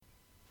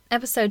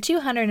Episode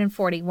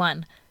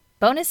 241,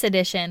 Bonus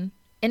Edition,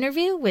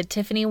 Interview with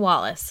Tiffany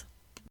Wallace.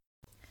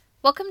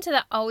 Welcome to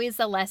the Always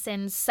a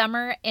Lesson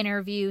Summer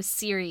Interview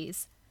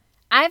Series.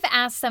 I've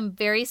asked some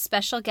very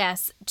special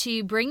guests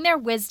to bring their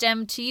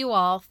wisdom to you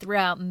all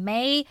throughout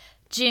May,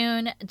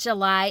 June,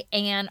 July,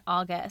 and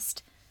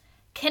August.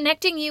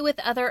 Connecting you with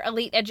other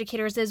elite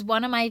educators is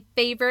one of my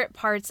favorite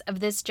parts of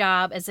this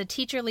job as a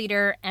teacher,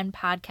 leader, and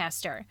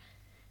podcaster.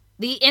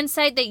 The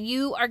insight that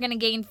you are going to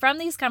gain from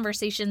these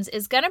conversations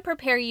is going to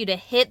prepare you to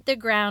hit the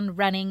ground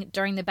running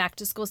during the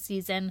back-to-school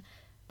season,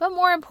 but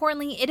more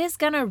importantly, it is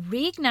going to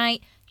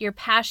reignite your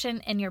passion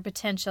and your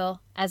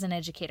potential as an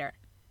educator.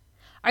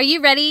 Are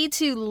you ready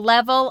to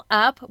level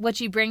up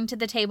what you bring to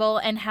the table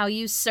and how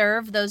you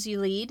serve those you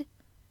lead?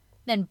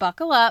 Then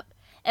buckle up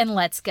and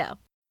let's go.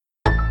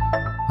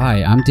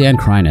 Hi, I'm Dan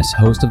Krynas,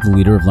 host of the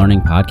Leader of Learning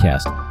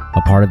podcast,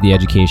 a part of the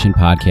Education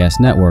Podcast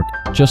Network,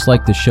 just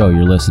like the show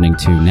you're listening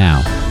to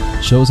now.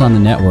 Shows on the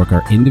network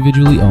are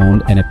individually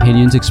owned and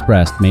opinions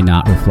expressed may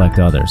not reflect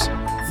others.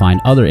 Find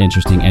other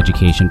interesting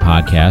education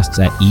podcasts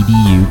at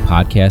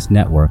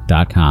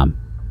edupodcastnetwork.com.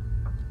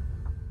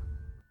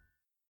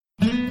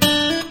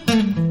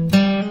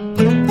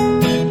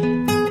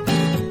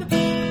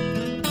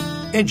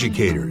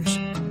 Educators,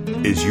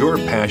 is your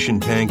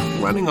passion tank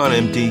running on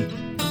empty?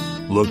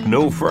 Look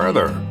no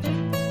further.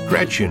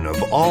 Gretchen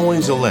of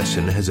Always a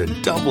Lesson has a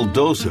double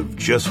dose of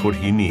just what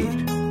you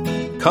need.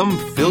 Come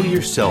fill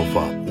yourself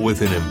up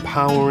with an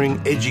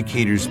empowering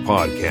educators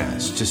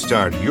podcast to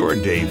start your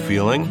day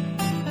feeling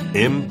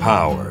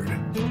empowered.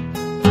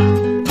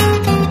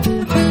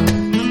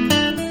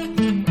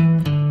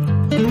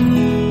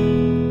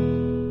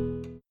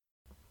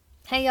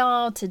 Hey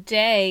y'all,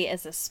 today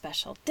is a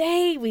special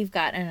day. We've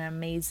got an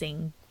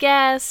amazing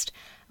guest.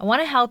 I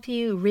want to help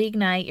you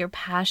reignite your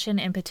passion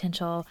and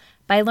potential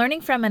by learning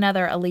from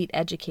another elite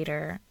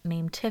educator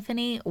named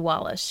Tiffany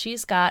Wallace.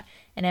 She's got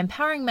an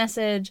empowering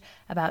message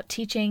about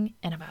teaching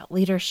and about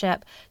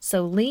leadership.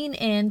 So lean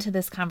into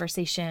this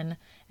conversation.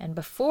 And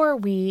before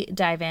we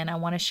dive in, I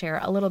want to share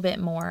a little bit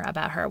more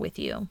about her with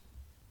you.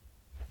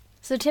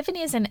 So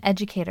Tiffany is an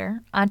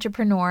educator,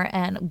 entrepreneur,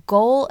 and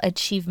goal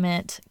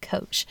achievement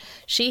coach.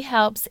 She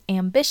helps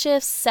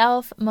ambitious,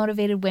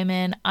 self-motivated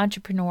women,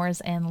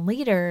 entrepreneurs, and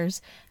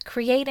leaders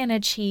create and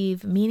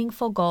achieve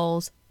meaningful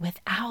goals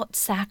without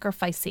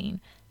sacrificing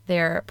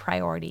their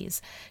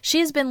priorities. She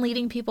has been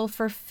leading people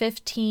for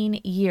 15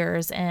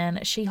 years,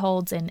 and she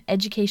holds an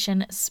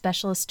education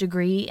specialist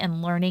degree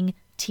in learning,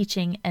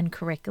 teaching, and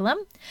curriculum.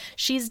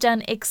 She's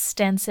done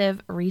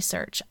extensive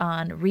research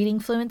on reading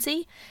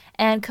fluency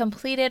and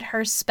completed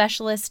her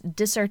specialist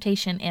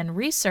dissertation and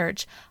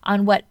research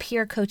on what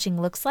peer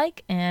coaching looks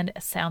like and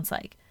sounds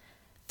like.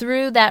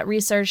 Through that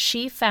research,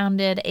 she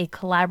founded a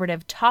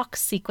collaborative talk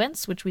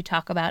sequence, which we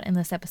talk about in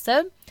this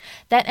episode,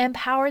 that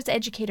empowers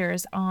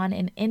educators on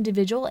an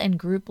individual and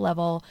group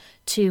level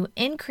to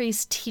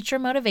increase teacher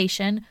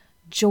motivation,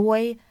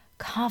 joy,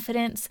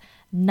 confidence,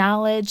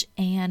 knowledge,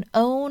 and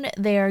own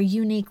their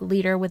unique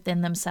leader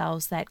within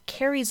themselves that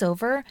carries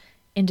over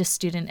into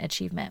student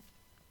achievement.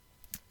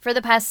 For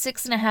the past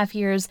 6.5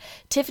 years,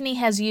 Tiffany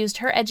has used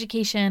her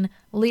education,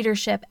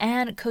 leadership,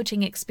 and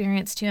coaching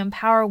experience to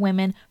empower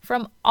women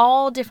from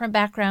all different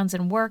backgrounds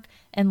in work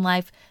and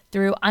life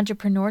through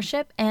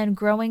entrepreneurship and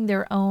growing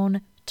their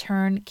own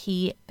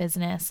turnkey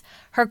business.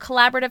 Her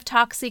collaborative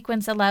talk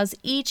sequence allows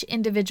each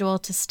individual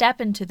to step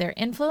into their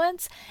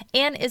influence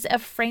and is a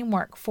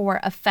framework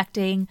for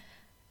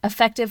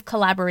effective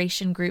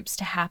collaboration groups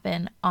to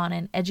happen on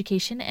an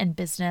education and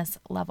business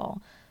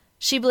level.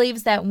 She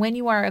believes that when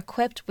you are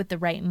equipped with the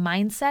right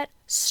mindset,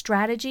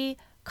 strategy,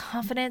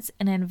 confidence,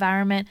 and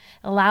environment,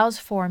 it allows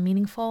for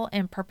meaningful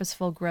and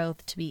purposeful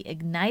growth to be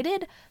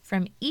ignited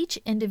from each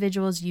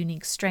individual's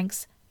unique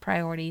strengths,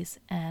 priorities,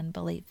 and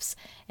beliefs.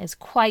 It's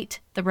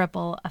quite the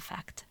ripple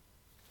effect.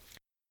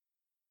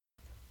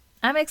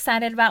 I'm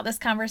excited about this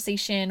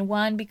conversation,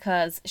 one,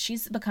 because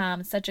she's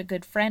become such a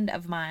good friend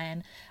of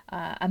mine,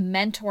 a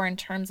mentor in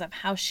terms of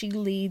how she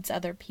leads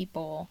other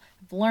people.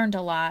 I've learned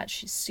a lot.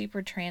 She's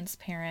super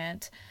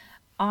transparent,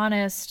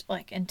 honest,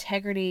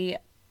 integrity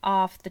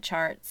off the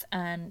charts,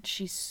 and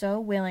she's so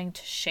willing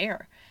to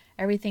share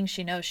everything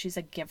she knows. She's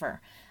a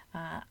giver.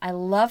 I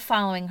love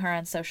following her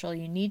on social.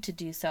 You need to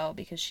do so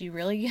because she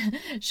really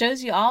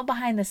shows you all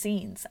behind the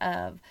scenes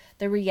of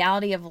the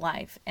reality of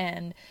life,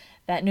 and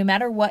that no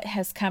matter what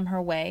has come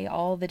her way,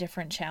 all the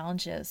different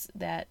challenges,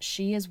 that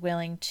she is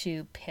willing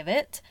to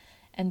pivot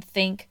and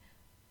think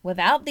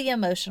without the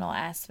emotional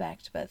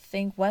aspect, but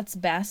think what's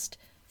best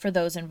for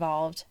those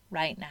involved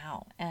right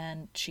now.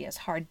 And she has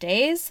hard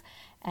days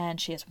and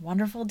she has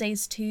wonderful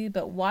days too,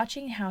 but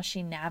watching how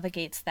she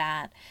navigates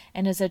that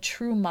and is a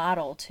true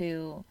model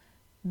to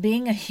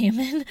being a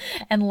human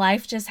and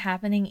life just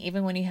happening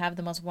even when you have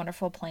the most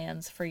wonderful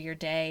plans for your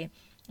day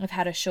of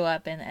how to show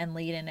up and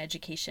lead in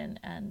education.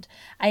 And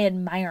I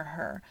admire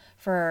her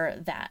for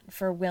that,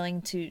 for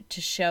willing to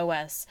show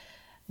us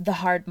the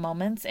hard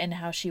moments and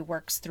how she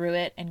works through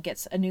it and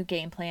gets a new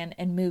game plan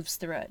and moves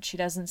through it. She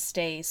doesn't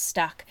stay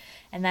stuck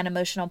in that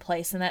emotional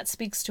place. And that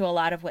speaks to a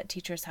lot of what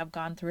teachers have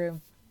gone through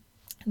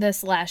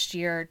this last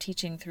year,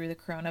 teaching through the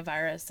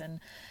coronavirus, and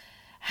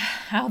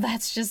how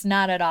that's just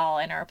not at all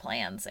in our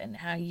plans, and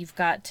how you've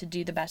got to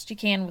do the best you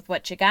can with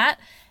what you got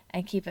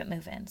and keep it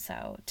moving.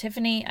 So,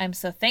 Tiffany, I'm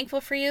so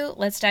thankful for you.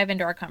 Let's dive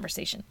into our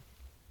conversation.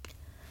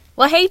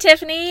 Well, hey,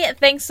 Tiffany,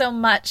 thanks so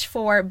much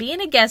for being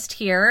a guest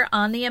here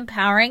on the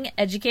Empowering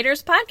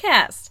Educators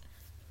podcast.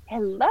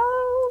 Hello.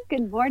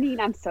 Good morning.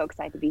 I'm so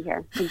excited to be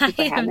here. Thank you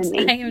for having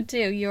me. I am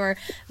too. You're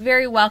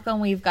very welcome.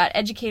 We've got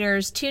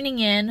educators tuning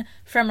in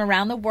from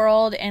around the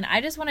world, and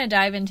I just want to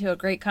dive into a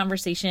great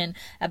conversation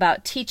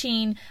about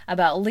teaching,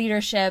 about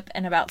leadership,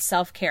 and about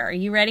self-care. Are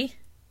you ready?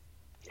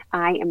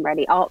 I am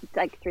ready. All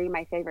like three of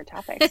my favorite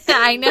topics.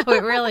 I know,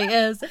 it really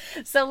is.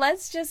 So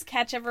let's just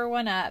catch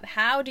everyone up.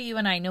 How do you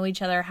and I know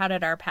each other? How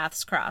did our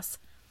paths cross?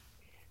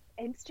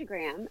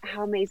 Instagram.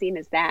 How amazing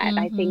is that?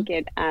 I think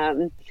it,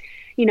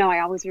 I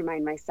always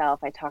remind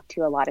myself, I talk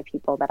to a lot of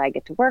people that I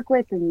get to work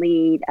with and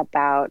lead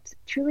about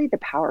truly the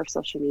power of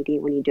social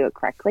media when you do it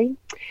correctly.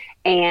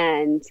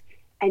 And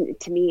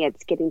to me,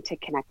 it's getting to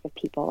connect with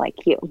people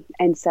like you.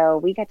 And so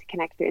we got to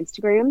connect through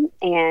Instagram,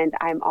 and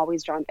I'm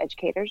always drawn to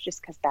educators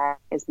just because that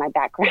is my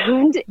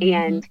background.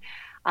 And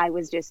I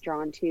was just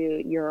drawn to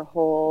your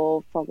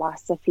whole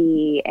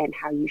philosophy and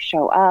how you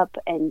show up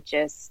and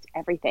just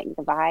everything,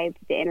 the vibe,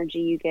 the energy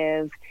you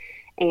give.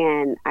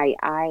 And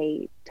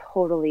I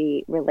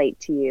totally relate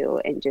to you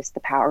and just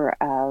the power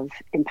of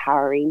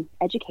empowering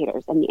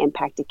educators and the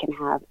impact it can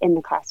have in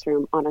the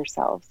classroom, on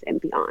ourselves, and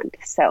beyond.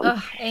 So,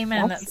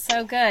 amen. That's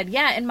so good.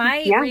 Yeah. And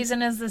my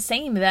reason is the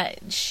same, that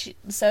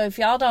so if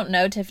y'all don't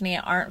know Tiffany,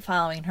 aren't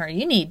following her,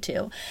 you need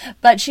to.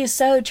 But she's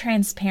so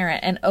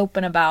transparent and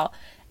open about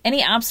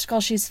any obstacle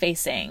she's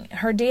facing,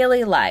 her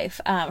daily life,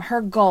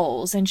 her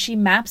goals, and she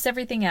maps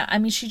everything out. I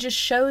mean, she just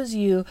shows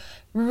you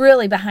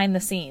really behind the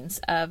scenes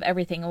of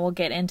everything, and we'll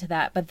get into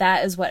that. But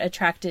that is what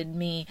attracted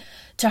me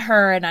to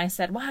her, and I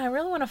said, wow, I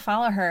really want to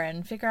follow her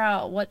and figure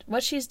out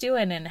what she's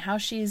doing and how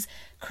she's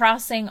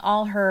crossing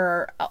all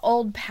her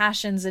old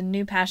passions and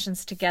new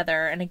passions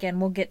together. And again,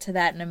 we'll get to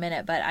that in a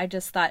minute, but I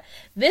just thought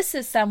this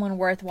is someone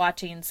worth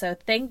watching. So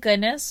thank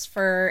goodness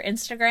for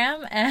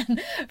Instagram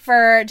and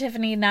for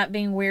Tiffany not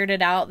being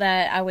weirded out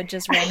that I would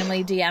just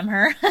randomly DM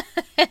her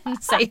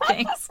and say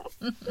things.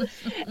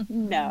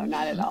 No,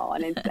 not at all.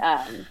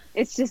 And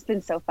it's just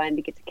been so fun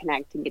to get to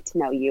connect and get to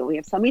know you. We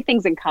have so many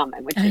things in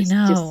common, which is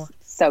just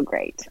so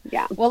great.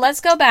 Yeah. Well, let's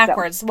go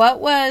backwards. So,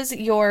 what was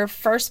your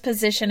first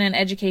position in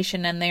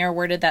education, and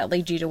where did that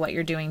lead you to what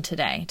you're doing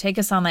today? Take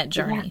us on that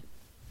journey.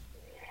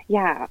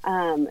 Yeah.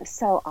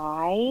 So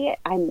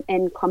I'm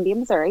in Columbia,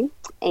 Missouri,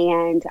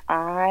 and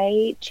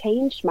I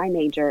changed my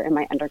major in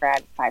my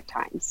undergrad 5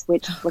 times,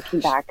 which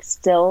looking back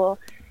still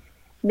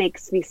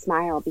makes me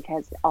smile,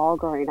 because all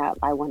growing up,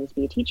 I wanted to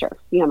be a teacher.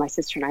 My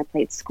sister and I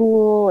played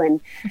school,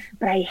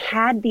 but I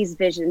had these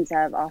visions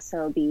of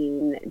also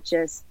being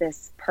just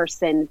this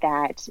person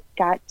that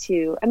got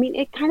to,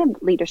 it kind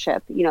of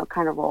leadership,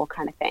 kind of role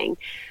kind of thing.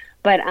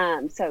 But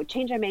so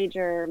changed my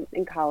major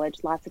in college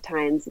lots of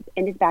times,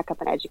 ended back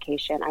up in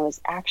education. I was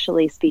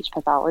actually speech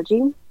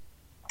pathology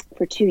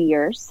for 2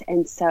 years.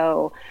 And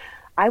so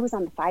I was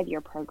on the 5-year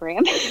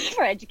program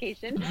for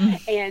education.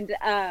 And,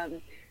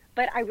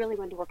 but I really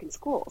wanted to work in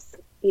schools.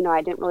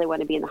 I didn't really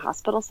want to be in the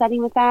hospital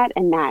setting with that.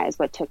 And that is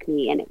what took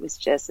me. And it was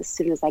just, as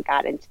soon as I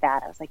got into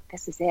that, I was like,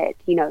 this is it.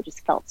 It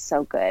just felt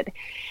so good.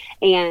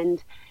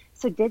 And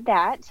so did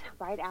that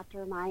right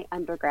after my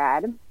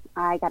undergrad.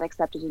 I got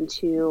accepted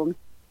into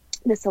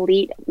this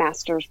elite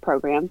master's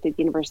program through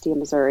the University of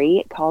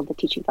Missouri called the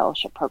Teaching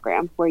Fellowship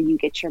Program, where you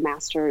get your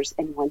master's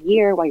in 1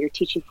 year while you're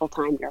teaching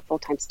full-time. You're a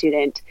full-time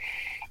student,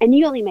 and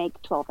you only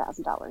make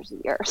 $12,000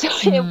 a year. So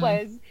it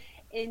was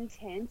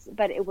intense,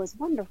 but it was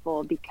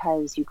wonderful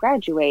because you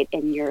graduate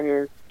and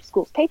your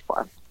school's paid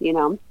for,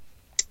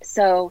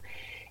 So,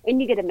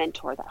 and you get a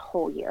mentor that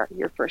whole year,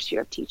 your first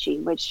year of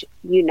teaching, which,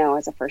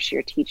 as a first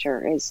year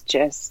teacher is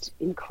just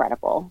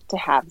incredible to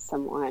have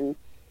someone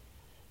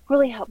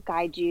really help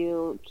guide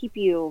you, keep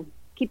your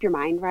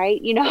mind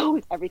right,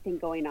 with everything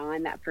going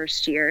on that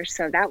first year.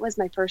 So that was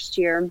my first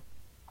year.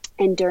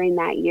 And during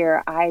that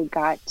year, I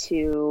got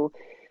to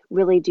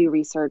really do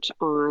research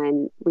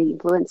on reading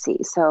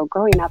fluency. So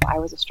growing up, I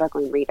was a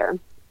struggling reader,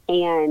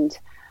 and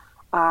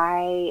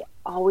I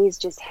always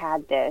just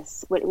had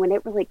this, when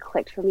it really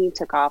clicked for me,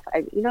 took off.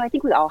 I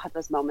think we all have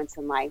those moments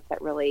in life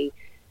that really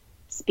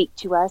speak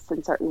to us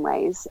in certain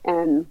ways.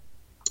 And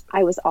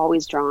I was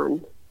always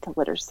drawn to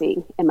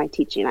literacy in my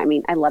teaching.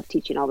 I love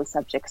teaching all the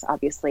subjects,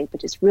 obviously, but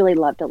just really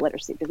loved the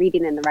literacy, the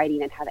reading and the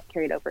writing, and how that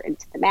carried over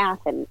into the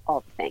math and all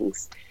the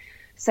things.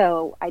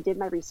 So I did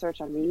my research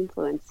on reading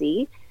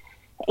fluency,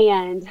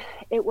 and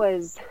it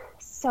was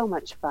so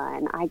much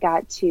fun. I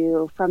got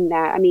to, from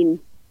that,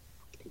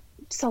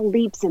 so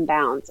leaps and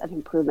bounds of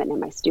improvement in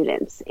my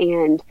students.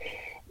 And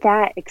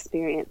that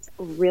experience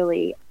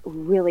really,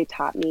 really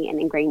taught me and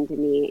ingrained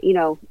in me,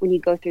 when you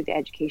go through the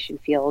education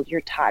field,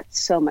 you're taught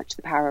so much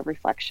the power of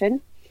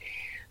reflection.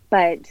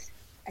 But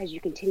as you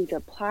continue to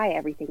apply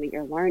everything that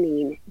you're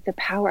learning, the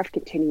power of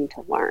continuing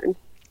to learn.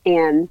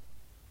 And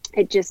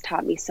it just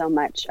taught me so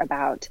much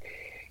about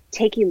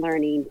taking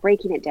learning,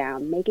 breaking it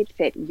down, make it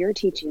fit your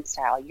teaching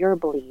style, your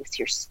beliefs,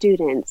 your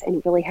students,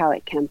 and really how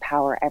it can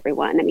empower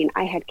everyone. I mean,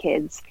 I had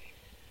kids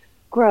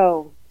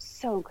grow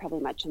so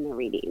incredibly much in their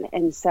reading.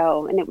 And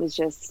it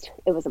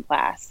was a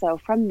blast. So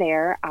from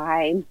there,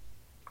 I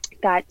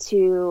got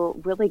to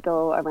really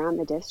go around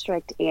the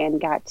district and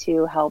got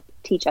to help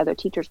teach other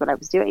teachers what I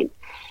was doing.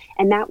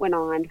 And that went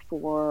on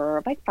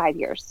for like 5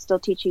 years, still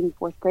teaching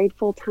fourth grade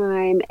full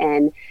time.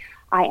 And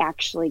I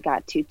actually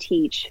got to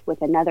teach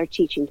with another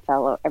teaching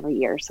fellow every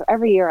year. So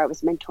every year I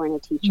was mentoring a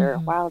teacher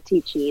while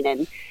teaching,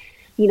 and,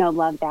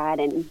 loved that.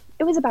 And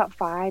it was about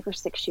 5 or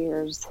 6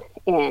 years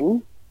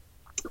in,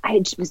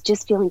 I was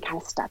just feeling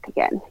kind of stuck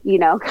again,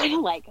 kind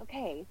of like,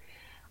 okay,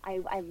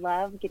 I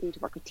love getting to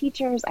work with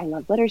teachers. I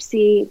love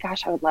literacy.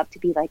 Gosh, I would love to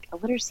be like a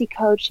literacy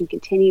coach and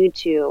continue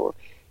to,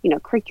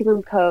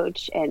 curriculum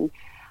coach. And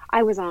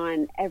I was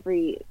on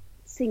every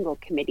single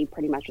committee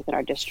pretty much within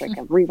our district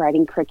of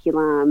rewriting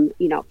curriculum,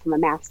 from a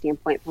math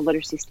standpoint, from a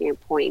literacy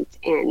standpoint,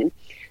 and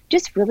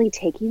just really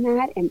taking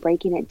that and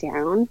breaking it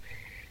down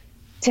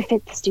to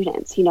fit the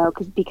students,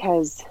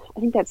 because I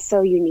think that's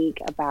so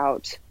unique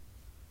about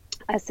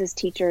us as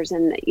teachers.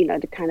 And,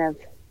 to kind of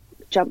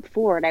jump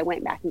forward, I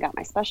went back and got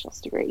my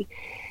specialist degree.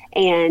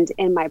 And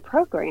in my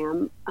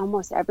program,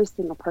 almost every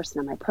single person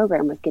in my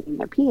program was getting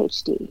their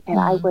PhD. And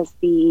I was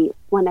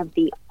one of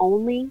the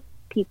only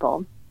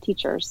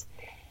teachers,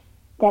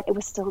 that it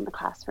was still in the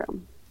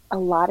classroom. A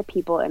lot of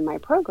people in my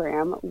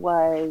program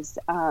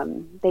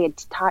they had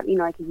taught,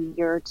 like a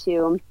year or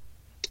two,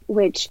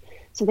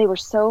 so they were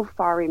so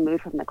far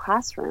removed from the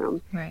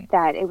classroom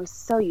that it was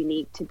so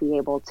unique to be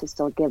able to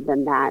still give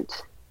them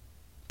that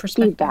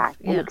feedback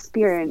and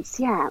experience,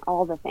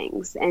 all the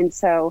things. And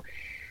so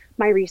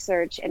my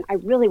research, and I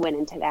really went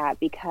into that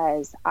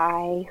because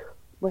I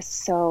was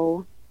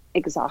so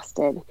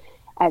exhausted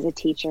as a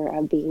teacher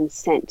of being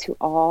sent to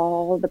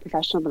all the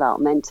professional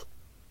development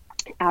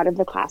out of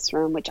the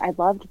classroom, which I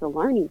loved the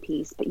learning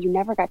piece, but you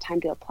never got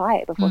time to apply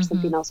it before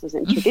something else was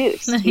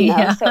introduced, So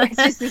it's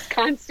just this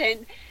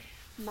constant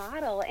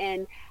model.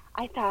 And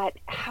I thought,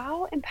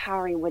 how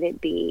empowering would it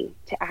be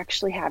to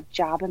actually have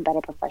job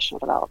embedded professional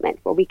development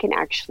where we can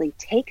actually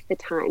take the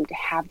time to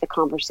have the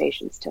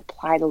conversations, to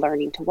apply the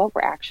learning to what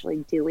we're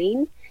actually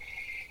doing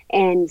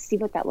and see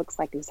what that looks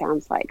like and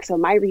sounds like. So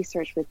my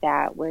research with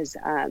that was,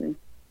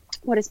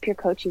 what does peer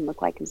coaching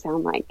look like and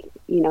sound like,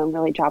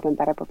 really job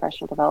embedded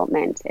professional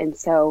development. And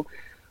so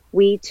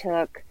we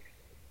took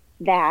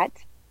that,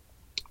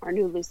 our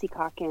new Lucy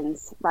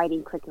Calkins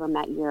writing curriculum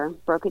that year,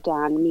 broke it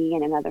down, me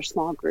and another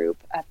small group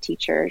of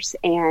teachers.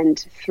 And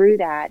through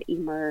that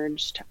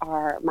emerged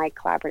my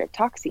collaborative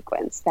talk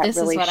sequence. This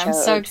really is what I'm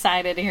so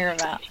excited to hear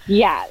about.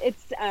 Yeah,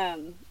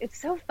 it's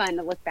so fun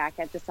to look back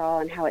at this all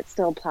and how it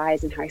still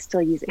applies and how I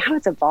still use it, how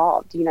it's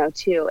evolved,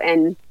 too.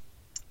 And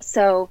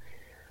so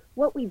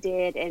what we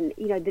did, and,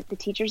 the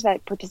teachers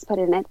that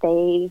participated in it,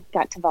 they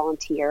got to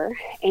volunteer.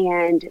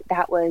 And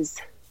that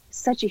was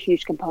such a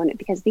huge component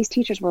because these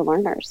teachers were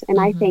learners. And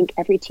I think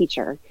every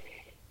teacher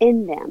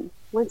in them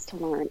wants to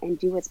learn and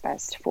do what's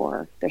best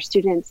for their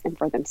students and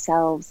for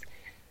themselves.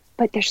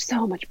 But there's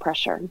so much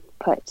pressure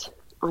put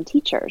on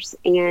teachers.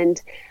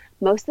 And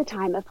most of the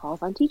time it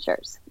falls on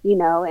teachers,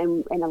 and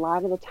a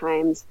lot of the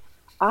times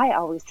I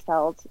always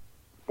felt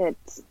that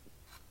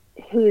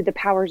who the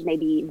powers may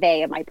be,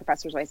 they, and my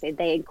professors always say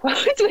they in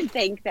quotes, would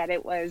think that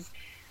it was,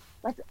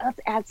 let's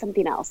add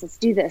something else. Let's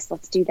do this.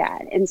 Let's do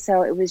that. And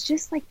so it was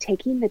just like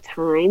taking the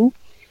time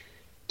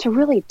to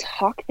really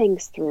talk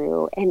things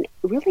through and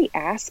really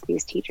ask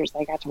these teachers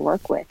I got to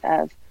work with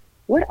of,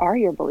 what are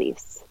your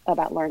beliefs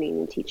about learning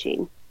and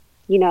teaching?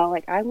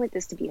 I want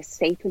this to be a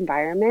safe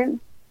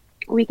environment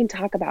where we can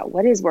talk about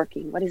what is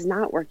working, what is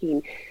not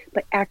working,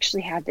 but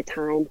actually have the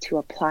time to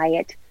apply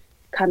it,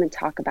 come and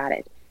talk about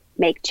it,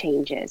 make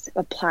changes,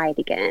 apply it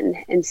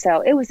again. And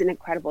so it was an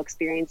incredible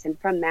experience. And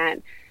from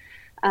that,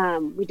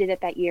 we did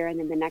it that year. And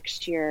then the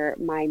next year,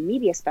 my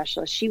media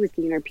specialist, she was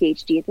getting her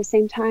PhD at the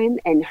same time.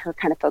 And her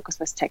kind of focus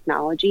was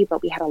technology,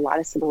 but we had a lot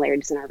of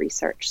similarities in our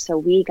research. So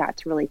we got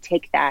to really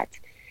take that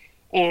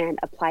and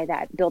apply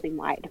that building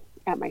wide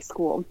at my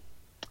school,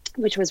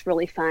 which was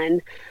really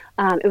fun.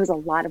 It was a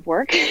lot of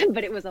work,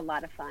 but it was a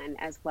lot of fun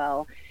as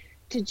well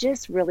to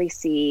just really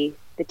see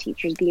the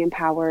teachers be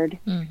empowered,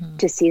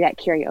 to see that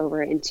carry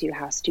over into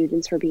how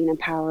students were being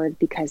empowered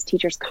because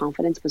teachers'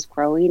 confidence was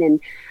growing. And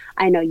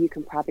I know you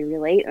can probably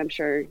relate. I'm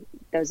sure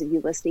those of you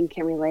listening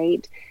can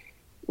relate.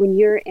 When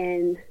you're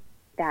in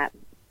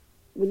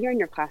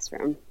your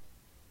classroom,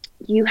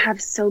 you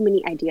have so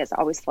many ideas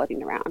always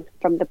floating around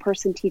from the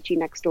person teaching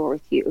next door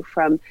with you,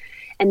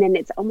 and then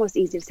it's almost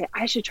easy to say,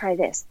 I should try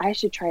this, I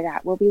should try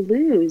that. Well, we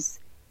lose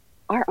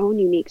our own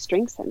unique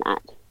strengths in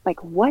that.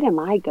 Like, what am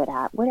I good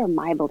at? What are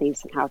my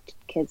beliefs in how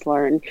kids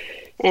learn?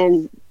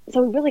 And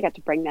so we really got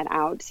to bring that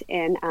out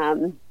and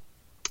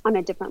on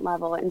a different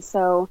level. And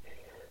so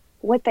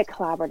what the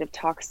collaborative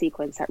talk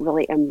sequence that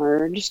really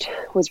emerged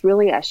was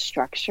really a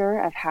structure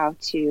of how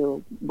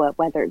to,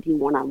 whether it be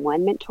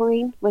one-on-one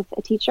mentoring with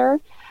a teacher,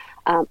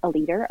 a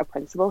leader, a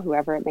principal,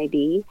 whoever it may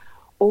be,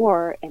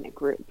 or in a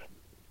group.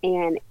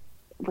 And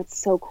what's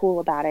so cool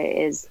about it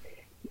is,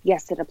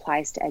 yes, it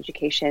applies to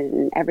education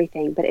and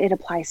everything, but it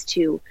applies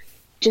to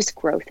just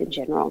growth in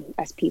general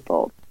as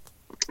people,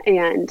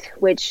 and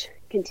which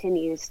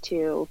continues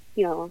to,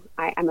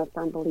 I'm a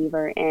firm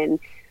believer in,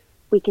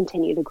 we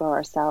continue to grow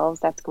ourselves,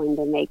 that's going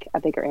to make a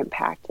bigger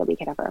impact than we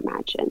could ever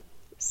imagine.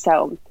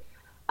 So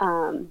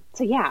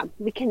yeah,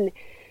 we can,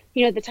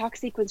 the talk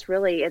sequence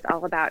really is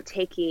all about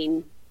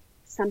taking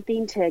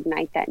something to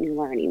ignite that new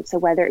learning. So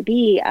whether it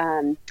be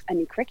a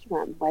new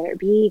curriculum, whether it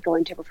be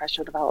going to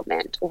professional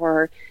development,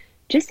 or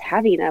just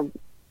having a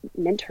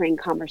mentoring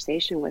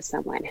conversation with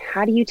someone,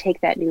 how do you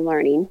take that new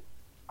learning,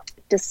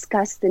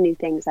 discuss the new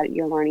things that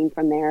you're learning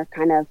from there,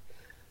 kind of,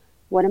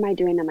 what am I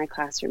doing in my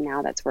classroom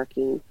now that's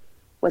working?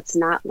 What's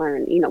not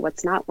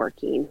what's not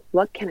working?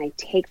 What can I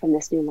take from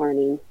this new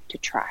learning to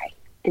try?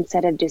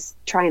 Instead of just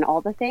trying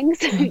all the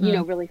things,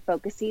 really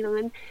focusing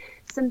on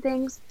some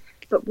things,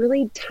 but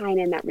really tying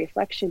in that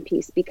reflection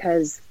piece,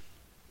 because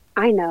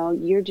I know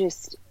your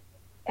day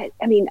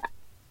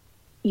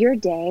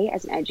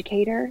as an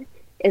educator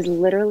is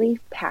literally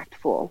packed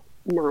full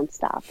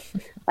nonstop.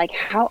 Like,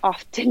 how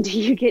often do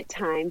you get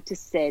time to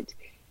sit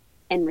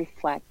and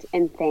reflect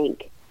and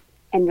think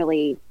and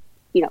really,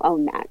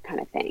 own that kind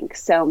of thing?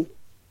 So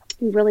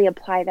we really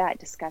apply that,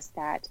 discuss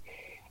that.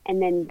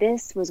 And then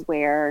this was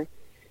where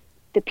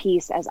the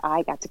piece, as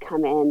I got to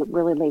come in,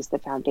 really lays the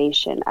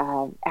foundation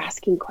of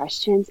asking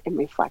questions and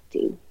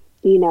reflecting.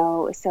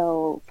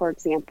 So for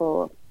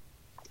example,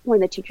 one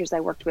of the teachers I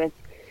worked with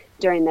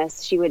during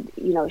this,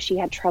 she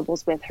had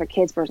troubles with her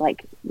kids were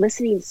like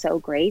listening so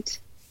great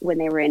when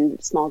they were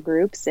in small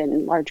groups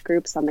and large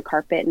groups on the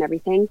carpet and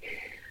everything.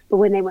 But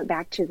when they went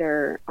back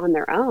on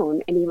their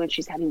own, and even when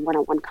she's having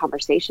one-on-one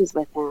conversations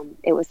with them,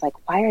 it was like,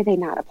 why are they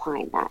not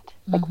applying that?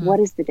 Like,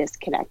 what is the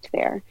disconnect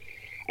there?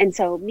 And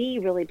so me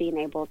really being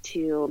able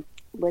to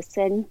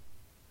listen,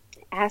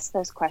 ask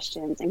those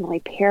questions, and really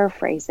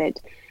paraphrase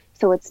it.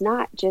 So it's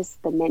not just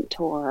the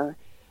mentor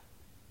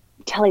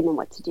telling them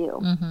what to do.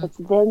 It's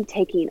them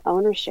taking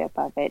ownership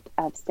of it,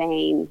 of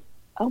saying,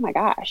 oh my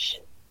gosh,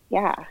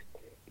 yeah,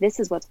 this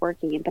is what's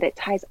working. But it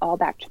ties all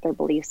back to their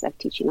beliefs of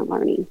teaching and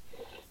learning.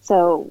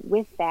 So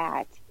with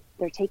that,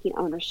 they're taking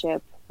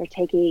ownership, they're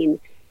taking,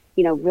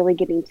 really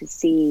getting to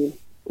see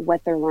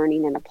what they're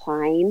learning and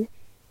applying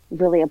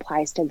really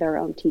applies to their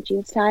own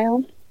teaching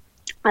style.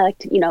 I like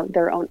to,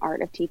 their own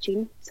art of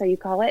teaching, so you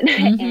call it.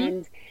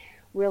 And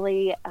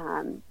really,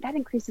 that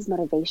increases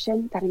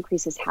motivation, that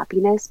increases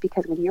happiness,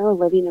 because when you're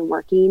living and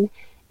working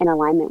in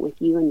alignment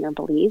with you and your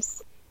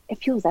beliefs, it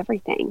fuels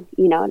everything.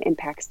 It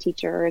impacts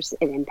teachers,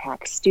 it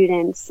impacts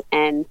students.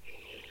 And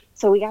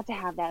so we got to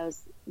have those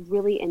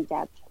really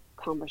in-depth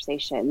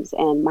conversations.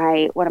 And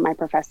one of my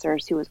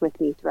professors who was with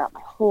me throughout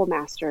my whole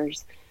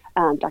master's,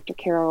 Dr.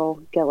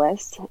 Carol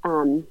Gillis,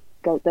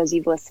 those of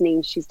you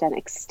listening, she's done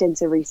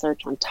extensive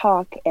research on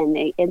talk and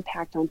the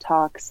impact on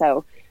talk.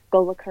 So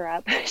go look her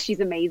up. She's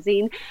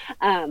amazing.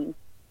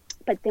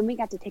 But then we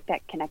got to take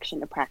that connection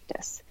to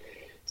practice.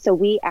 So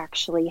we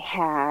actually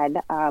had,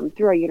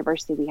 through our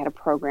university, we had a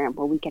program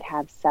where we could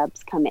have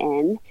subs come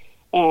in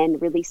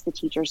and release the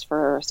teachers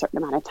for a certain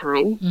amount of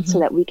time so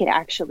that we could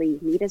actually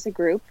meet as a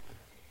group,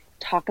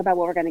 talk about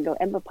what we're going to go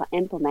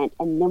implement,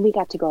 and then we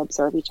got to go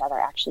observe each other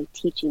actually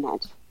teaching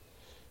it.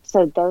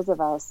 So those of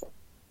us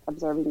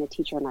observing the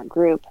teacher in our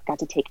group got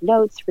to take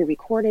notes, we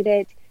recorded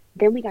it,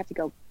 then we got to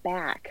go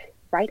back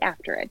right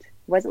after it. It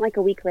wasn't like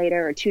a week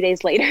later or 2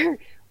 days later,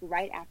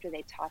 right after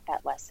they taught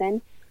that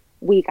lesson,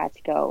 we got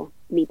to go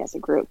meet as a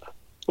group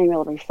and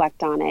really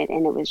reflect on it.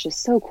 And it was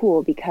just so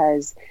cool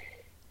because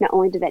not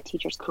only did that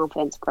teacher's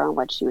confidence grow in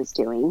what she was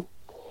doing,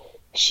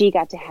 she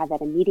got to have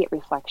that immediate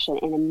reflection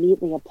and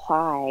immediately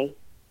apply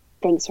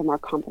things from our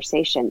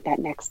conversation that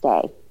next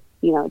day,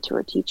 to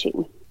her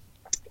teaching.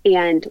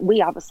 And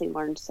we obviously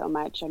learned so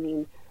much. I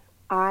mean,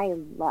 I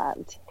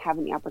loved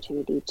having the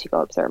opportunity to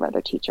go observe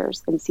other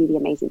teachers and see the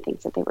amazing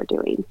things that they were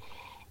doing,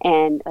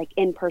 and like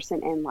in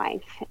person, in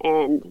life.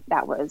 And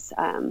that was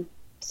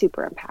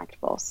super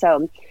impactful.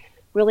 So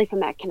really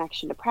from that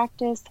connection to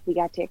practice, we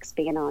got to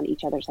expand on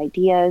each other's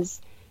ideas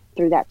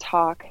through that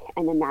talk.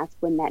 And then that's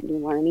when that new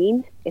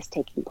learning is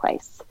taking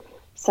place.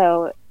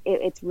 So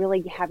it's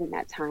really having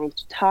that time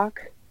to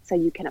talk so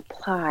you can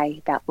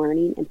apply that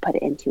learning and put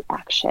it into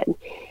action.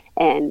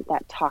 And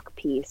that talk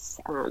piece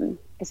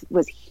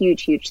was a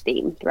huge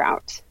theme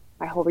throughout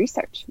my whole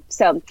research.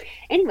 So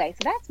anyway,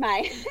 so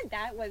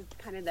that was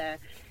kind of the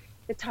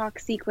talk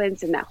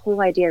sequence and that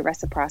whole idea of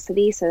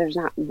reciprocity. So there's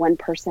not one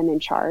person in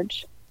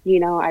charge.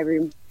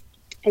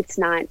 It's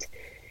not,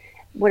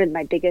 one of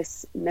my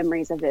biggest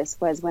memories of this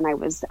was when I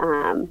was,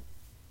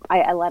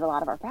 I led a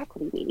lot of our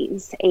faculty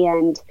meetings,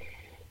 and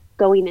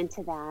going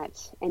into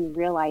that and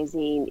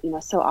realizing,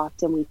 so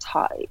often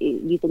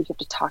you think you have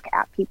to talk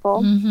at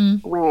people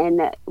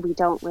when we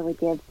don't really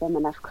give them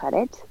enough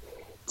credit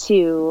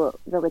to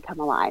really come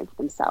alive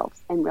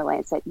themselves and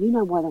realize that you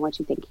know more than what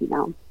you think you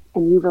know,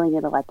 and you really need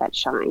to let that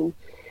shine.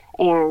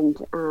 And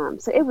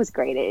so it was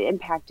great. It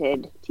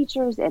impacted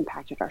teachers, it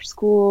impacted our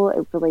school.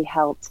 It really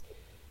helped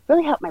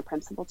my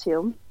principal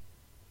too,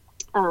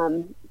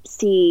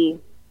 see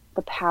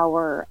the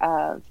power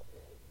of,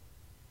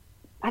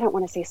 I don't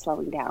want to say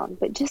slowing down,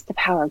 but just the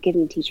power of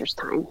giving teachers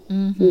time,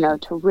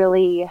 to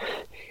really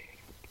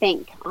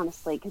think,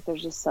 honestly, because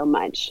there's just so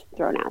much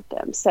thrown at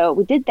them. So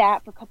we did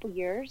that for a couple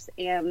years.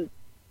 And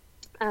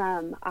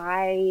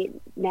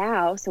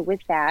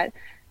with that,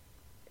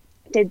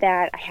 did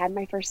that. I had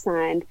my first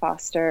son,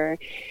 Foster,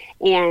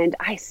 and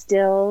I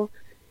still,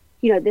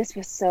 this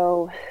was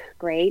so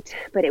great,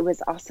 but it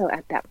was also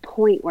at that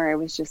point where it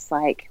was just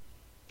like,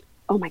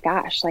 oh my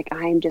gosh, like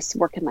I'm just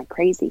working like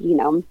crazy,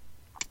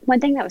 One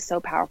thing that was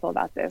so powerful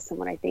about this, and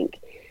what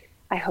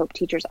I hope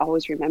teachers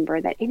always remember,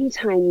 that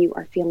anytime you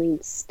are feeling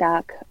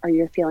stuck or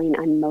you're feeling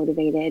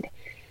unmotivated,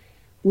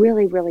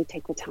 really, really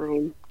take the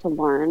time to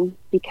learn,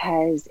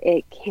 because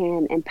it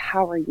can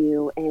empower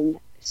you in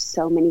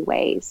so many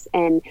ways.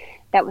 And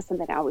that was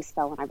something I always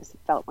felt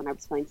when I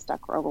was feeling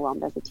stuck or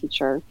overwhelmed as a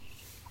teacher.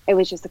 It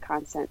was just a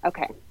constant,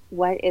 okay,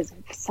 what is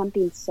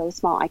something so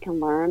small I can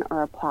learn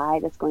or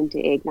apply that's going to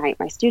ignite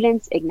my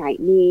students,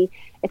 ignite me?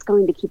 It's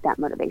going to keep that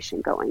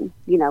motivation going,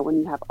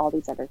 when you have all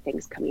these other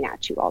things coming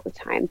at you all the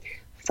time,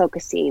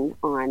 focusing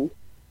on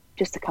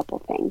just a couple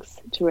things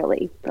to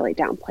really, really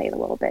downplay it a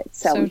little bit.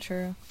 So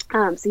true.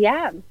 So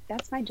yeah,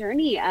 that's my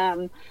journey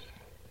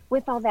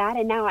with all that.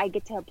 And now I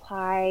get to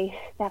apply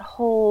that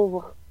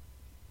whole,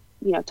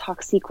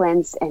 talk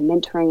sequence and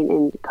mentoring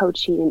and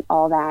coaching and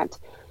all that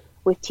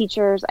with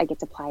teachers. I get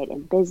to apply it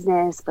in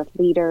business with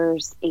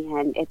leaders,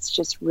 and it's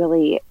just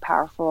really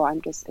powerful.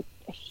 I'm just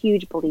a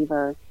huge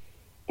believer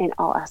in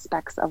all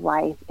aspects of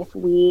life. If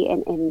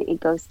and it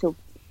goes to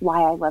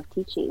why I love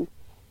teaching,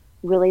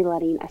 really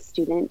letting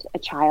a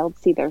child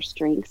see their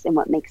strengths and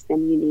what makes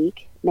them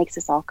unique makes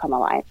us all come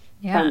alive,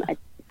 from a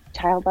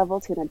child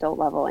level to an adult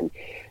level. And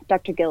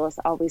Dr. Gillis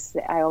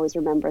I always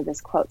remember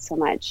this quote so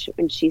much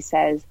when she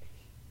says,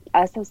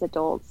 us as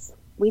adults,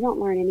 we don't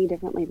learn any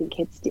differently than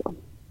kids do.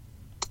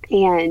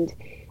 And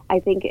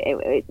I think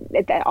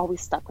that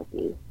always stuck with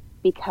me,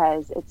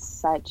 because it's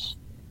such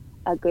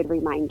a good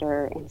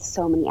reminder in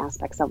so many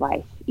aspects of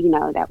life,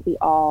 that we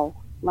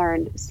all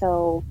learn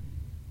so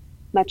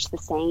much the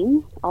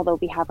same, although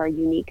we have our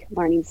unique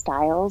learning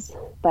styles.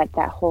 But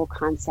that whole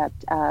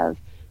concept of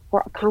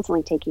we're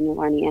constantly taking new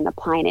learning and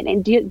applying it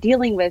and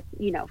dealing with,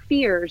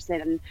 fears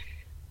and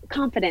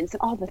confidence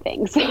and all the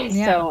things.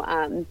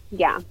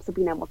 Yeah. So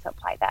being able to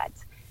apply that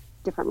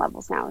different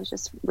levels now is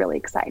just really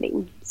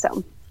exciting.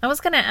 So I was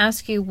going to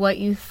ask you what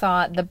you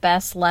thought the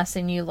best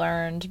lesson you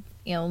learned,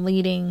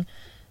 leading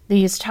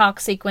these talk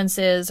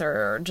sequences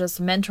or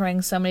just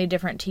mentoring so many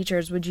different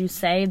teachers. Would you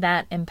say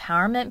that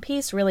empowerment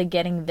piece, really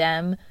getting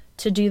them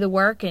to do the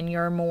work and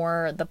you're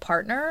more the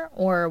partner?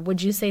 Or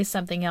would you say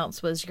something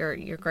else was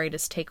your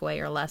greatest takeaway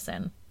or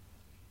lesson?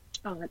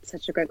 Oh, that's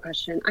such a great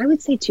question. I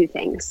would say two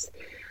things.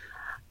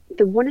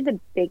 One of the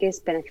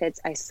biggest benefits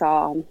I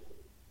saw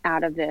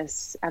out of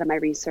my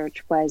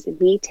research, was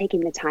me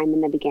taking the time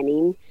in the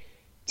beginning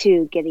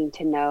to getting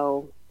to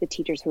know the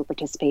teachers who were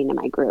participating in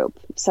my group.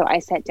 So I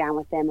sat down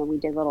with them and we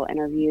did little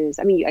interviews.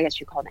 I mean, I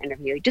guess you call it an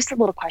interview, just a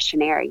little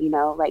questionnaire,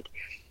 like,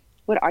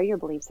 what are your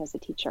beliefs as a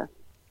teacher?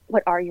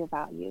 What are your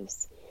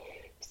values?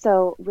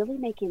 So really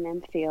making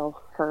them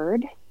feel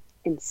heard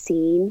and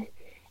seen,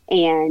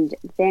 and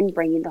then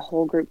bringing the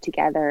whole group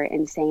together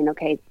and saying,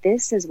 okay,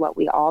 this is what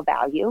we all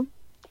value.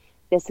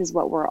 This is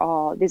what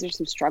these are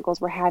some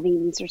struggles we're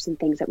having. These are some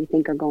things that we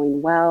think are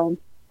going well.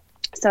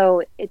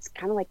 So it's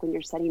kind of like when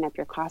you're setting up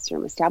your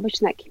classroom,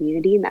 establishing that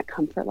community and that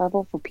comfort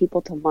level for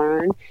people to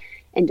learn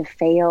and to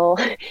fail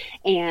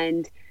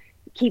and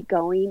keep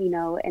going,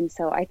 and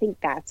so I think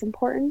that's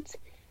important,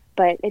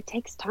 but it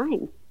takes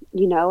time,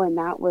 and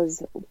that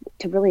was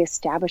to really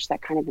establish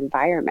that kind of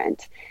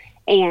environment.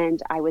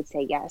 And I would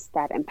say, yes,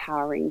 that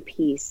empowering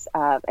piece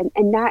of,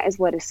 and that is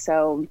what is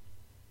so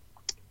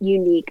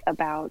unique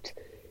about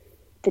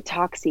the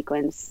talk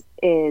sequence,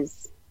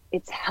 is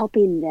it's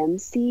helping them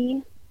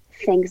see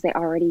things they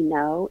already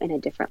know in a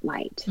different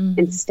light,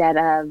 instead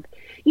of,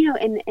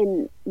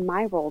 in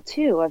my role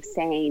too, of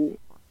saying,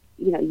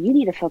 you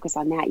need to focus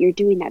on that. You're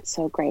doing that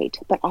so great,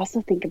 but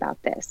also think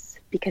about this,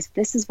 because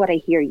this is what I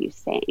hear you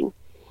saying.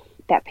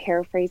 That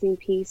paraphrasing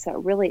piece. So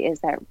it really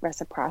is that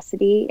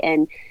reciprocity,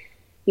 and,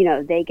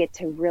 they get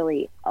to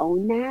really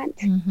own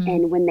that.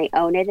 And when they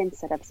own it,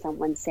 instead of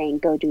someone saying,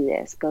 go do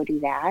this, go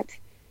do that,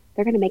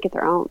 they're going to make it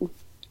their own.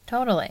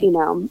 Totally.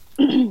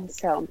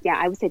 So yeah,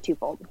 I would say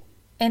twofold.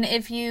 And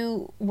if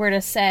you were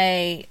to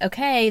say,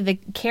 okay, the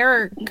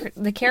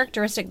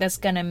characteristic that's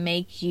going to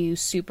make you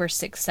super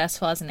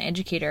successful as an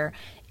educator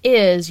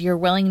is your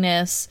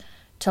willingness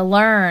to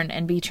learn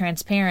and be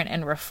transparent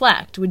and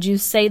reflect. Would you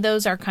say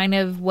those are kind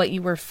of what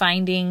you were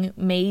finding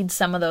made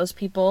some of those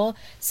people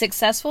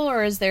successful,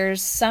 or is there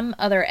some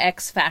other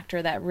X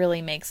factor that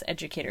really makes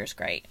educators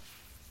great?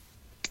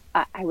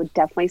 I would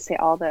definitely say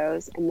all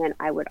those. And then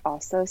I would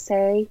also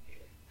say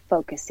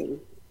focusing,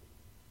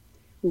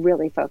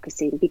 really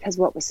focusing, because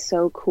what was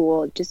so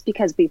cool, just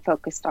because we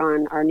focused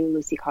on our new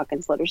Lucy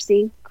Calkins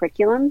literacy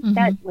curriculum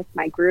that with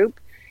my group,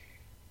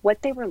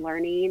 what they were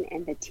learning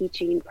and the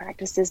teaching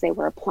practices they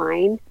were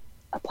applying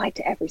applied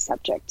to every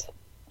subject.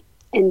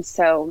 And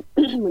so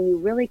when you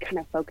really kind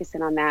of focus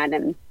in on that,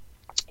 and,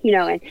 you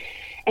know,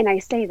 and I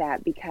say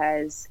that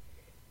because,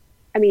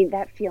 I mean,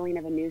 that feeling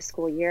of a new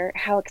school year,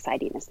 how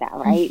exciting is that,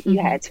 right?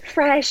 Yeah, it's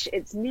fresh,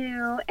 it's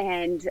new,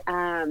 and,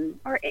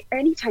 or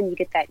anytime you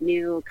get that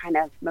new kind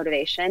of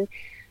motivation,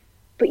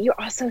 but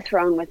you're also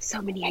thrown with so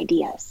many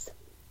ideas.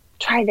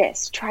 Try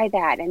this, try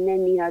that. And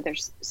then, you know,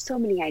 there's so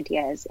many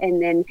ideas.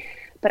 And then,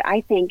 but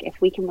I think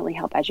if we can really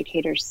help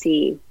educators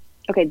see,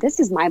 okay, this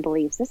is my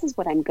beliefs, this is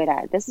what I'm good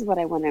at, this is what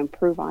I want to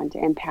improve on to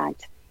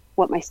impact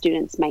what my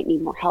students might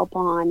need more help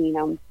on, you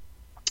know,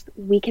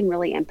 we can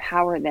really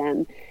empower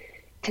them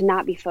to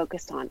not be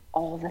focused on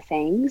all the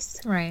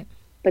things, right?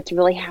 But to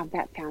really have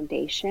that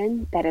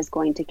foundation that is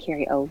going to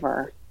carry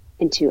over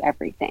into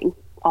everything,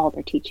 all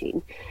their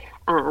teaching.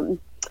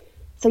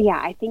 So yeah,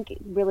 I think it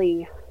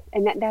really,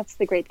 and that's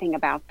the great thing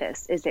about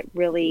this, is it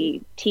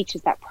really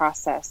teaches that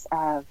process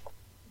of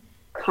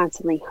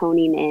constantly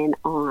honing in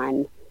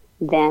on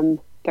them,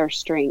 their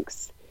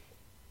strengths,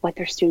 what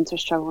their students are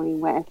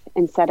struggling with,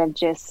 instead of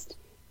just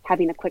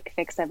having a quick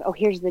fix of, oh,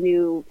 here's the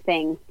new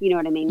thing. You know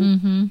what I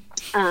mean?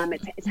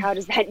 It's how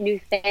does that new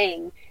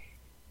thing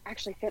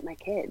actually fit my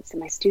kids and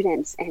my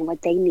students and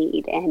what they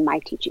need and my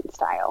teaching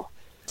style?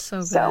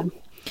 So good.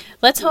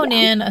 Let's hone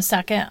in a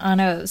second on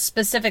a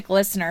specific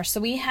listener. So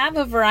we have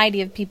a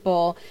variety of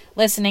people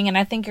listening, and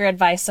I think your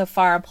advice so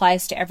far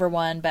applies to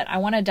everyone, but I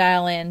want to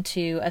dial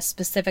into a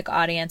specific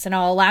audience, and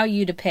I'll allow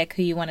you to pick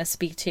who you want to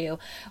speak to.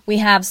 We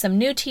have some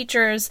new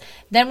teachers,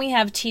 then we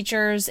have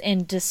teachers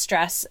in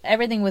distress.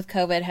 Everything with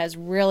COVID has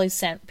really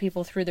sent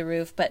people through the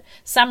roof, but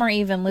some are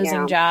even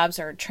losing jobs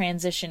or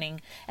transitioning.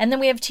 And then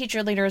we have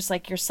teacher leaders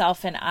like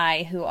yourself and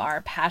I who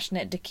are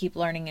passionate to keep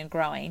learning and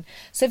growing.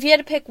 So if you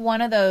had to pick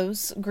one of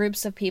those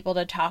groups of people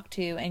to talk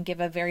to and give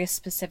a very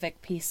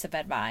specific piece of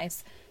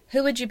advice,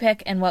 who would you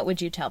pick and what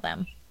would you tell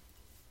them?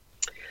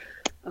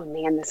 Oh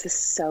man, this is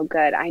so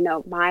good. I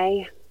know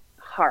my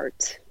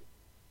heart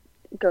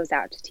goes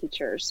out to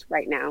teachers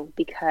right now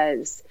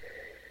because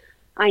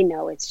I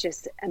know it's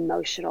just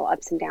emotional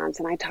ups and downs.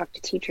 And I talk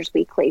to teachers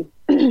weekly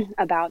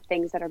about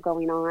things that are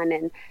going on.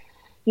 And,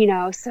 you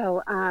know,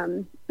 so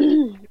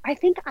I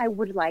think I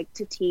would like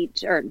to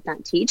teach, or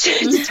not teach,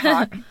 to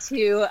talk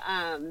to,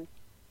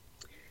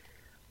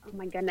 oh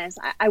my goodness,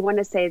 I want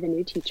to say the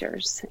new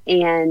teachers.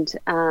 And,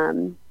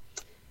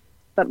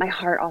 but my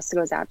heart also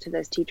goes out to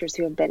those teachers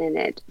who have been in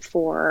it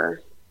for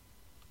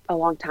a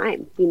long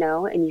time, you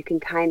know, and you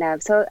can kind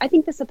of, so I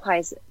think this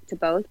applies to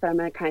both, but I'm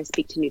going to kind of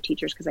speak to new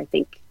teachers because I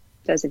think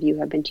those of you who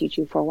have been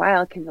teaching for a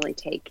while can really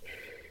take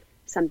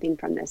something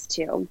from this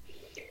too,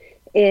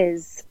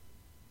 is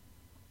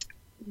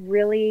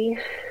really,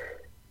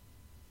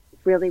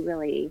 really,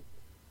 really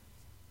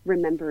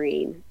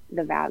remembering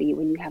the value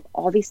when you have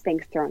all these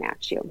things thrown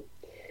at you.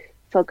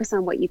 Focus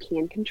on what you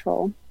can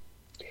control.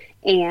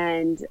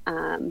 And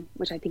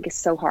which I think is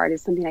so hard,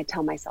 is something I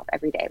tell myself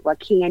every day. What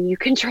can you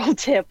control,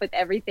 Tiff, with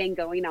everything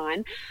going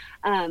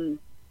on?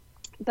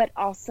 But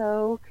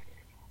also,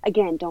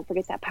 again, don't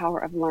forget that power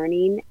of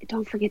learning.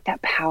 Don't forget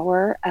that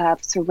power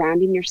of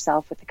surrounding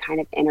yourself with the kind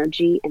of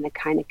energy and the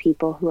kind of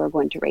people who are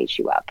going to raise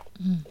you up.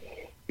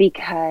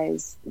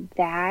 Because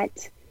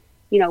that,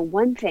 you know,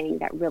 one thing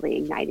that really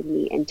ignited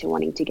me into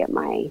wanting to get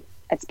my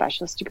ed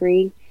specialist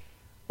degree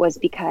was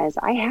because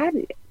I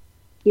had,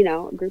 you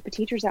know, a group of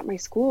teachers at my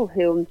school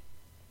who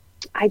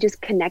I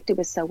just connected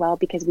with so well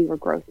because we were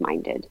growth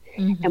minded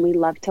and we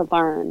love to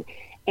learn.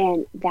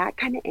 And that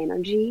kind of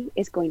energy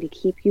is going to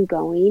keep you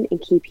going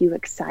and keep you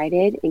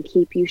excited and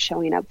keep you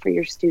showing up for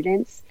your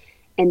students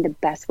in the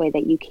best way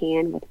that you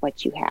can with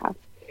what you have.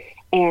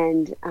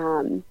 And,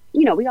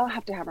 you know, we all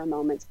have to have our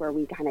moments where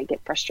we kind of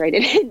get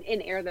frustrated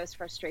and air those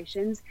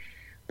frustrations,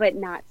 but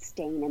not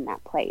staying in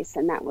that place.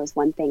 And that was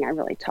one thing I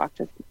really talked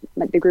with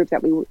the group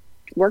that we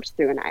worked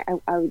through. And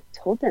I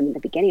told them in the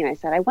beginning, I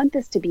said, I want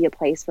this to be a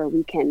place where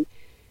we can,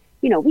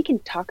 you know, we can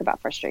talk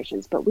about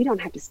frustrations, but we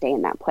don't have to stay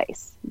in that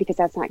place because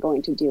that's not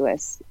going to do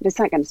us, it's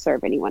not going to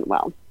serve anyone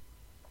well.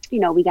 You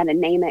know, we got to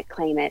name it,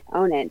 claim it,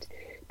 own it,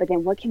 but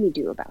then what can we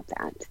do about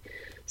that?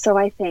 So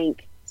I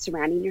think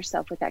surrounding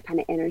yourself with that kind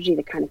of energy,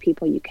 the kind of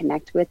people you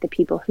connect with, the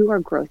people who are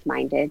growth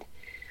minded,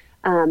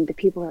 the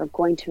people who are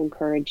going to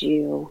encourage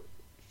you,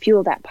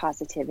 fuel that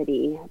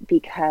positivity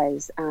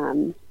because,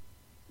 you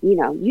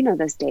know,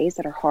 those days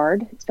that are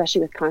hard, especially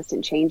with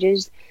constant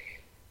changes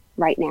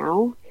right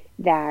now,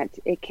 that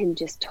it can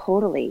just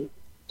totally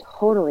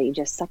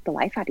just suck the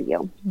life out of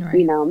you,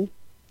 you know?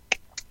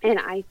 And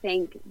I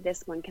think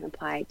this one can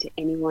apply to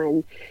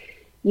anyone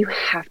you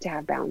have to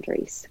have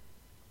boundaries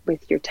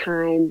with your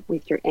time,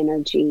 with your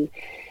energy.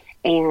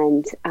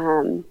 And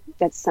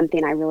that's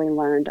something I really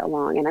learned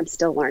along, and I'm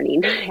still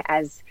learning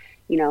as,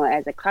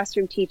 as a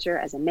classroom teacher,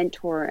 as a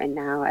mentor, and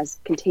now as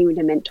continuing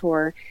to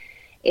mentor,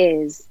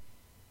 is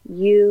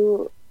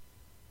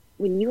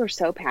when you are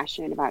so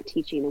passionate about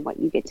teaching and what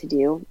you get to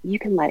do, you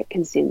can let it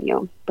consume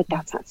you, but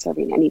that's not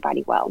serving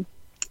anybody well.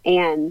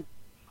 And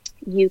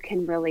you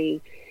can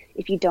really,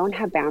 if you don't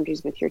have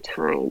boundaries with your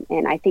time,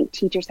 and I think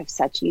teachers have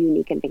such a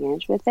unique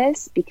advantage with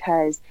this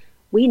because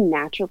we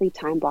naturally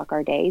time block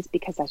our days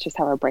because that's just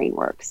how our brain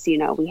works.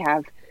 We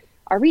have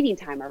our reading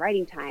time, our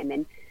writing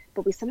time,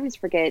 but we sometimes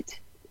forget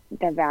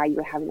the value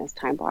of having those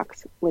time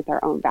blocks with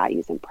our own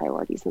values and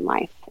priorities in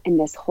life, and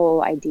this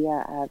whole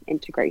idea of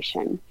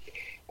integration.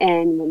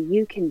 And when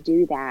you can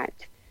do that,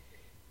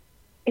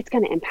 it's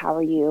going to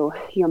empower your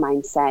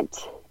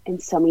mindset in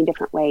so many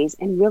different ways,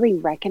 and really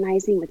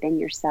recognizing within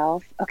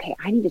yourself, okay,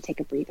 I need to take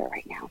a breather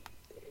right now,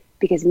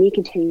 because me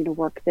continuing to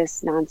work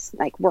this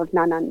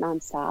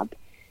nonstop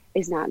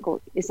is not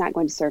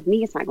going to serve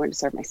me. It's not going to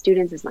serve my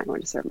students. It's not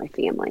going to serve my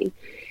family.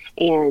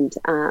 And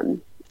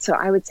so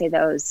I would say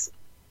those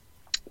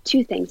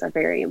two things are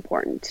very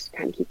important to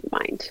kind of keep in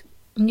mind.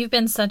 You've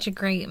been such a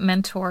great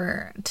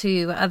mentor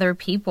to other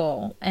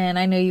people. And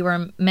I know you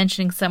were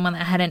mentioning someone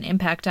that had an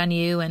impact on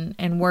you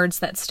and words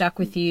that stuck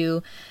with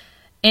you.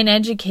 In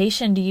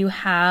education, do you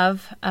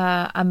have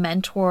a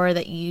mentor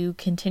that you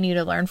continue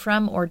to learn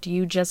from, or do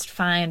you just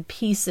find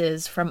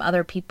pieces from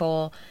other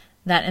people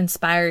that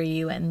inspire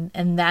you and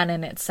that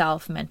in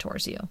itself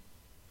mentors you?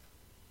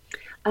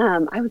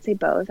 I would say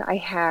both. I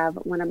have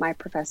one of my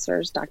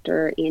professors,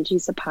 Dr. Angie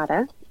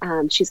Zapata.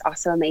 She's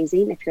also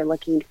amazing. If you're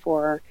looking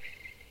for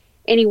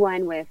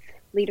anyone with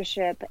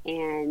leadership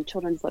and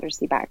children's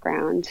literacy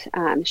background,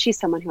 she's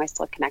someone who I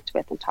still connect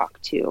with and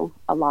talk to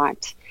a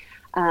lot.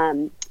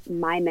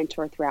 My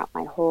mentor throughout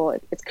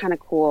it's kind of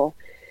cool.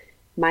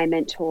 My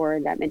mentor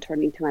that mentored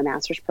me through my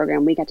master's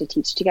program, we got to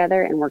teach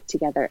together and work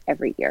together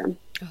every year.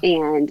 Oh.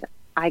 And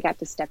I got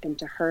to step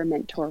into her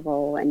mentor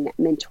role and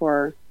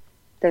mentor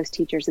those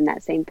teachers in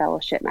that same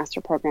fellowship master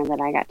program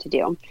that I got to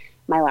do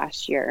my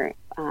last year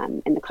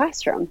in the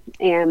classroom.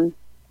 And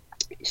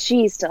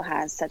she still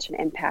has such an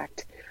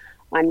impact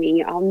on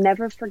me. I'll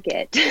never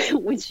forget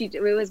when I think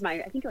it was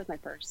my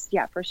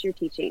first year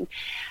teaching,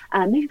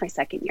 maybe my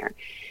second year.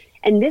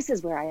 And this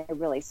is where I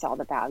really saw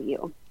the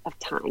value of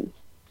time.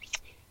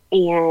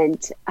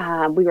 And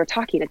we were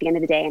talking at the end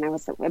of the day, and I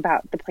was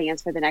about the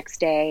plans for the next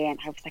day. And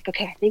I was like,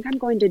 okay, I think I'm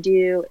going to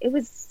do, it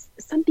was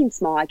something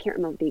small. I can't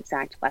remember the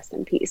exact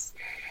lesson piece.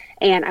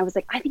 And I was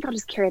like, I think I'll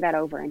just carry that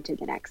over into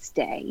the next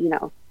day,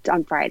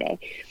 on Friday.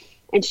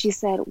 And she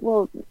said,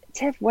 well,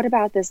 Tiff, what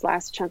about this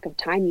last chunk of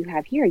time you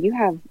have here? You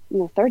have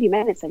 30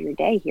 minutes of your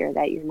day here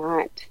that you're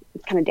not,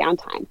 it's kind of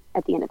downtime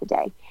at the end of the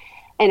day.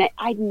 And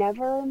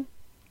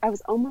I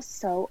was almost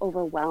so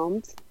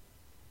overwhelmed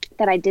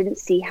that I didn't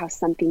see how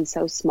something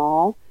so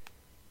small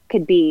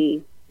could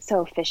be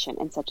so efficient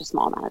in such a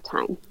small amount of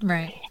time.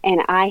 Right.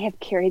 And I have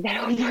carried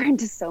that over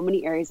into so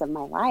many areas of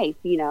my life,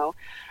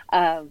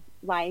 of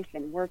life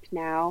and work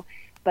now.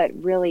 But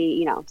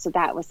really, so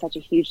that was such a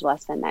huge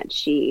lesson that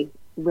she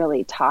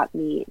really taught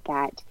me,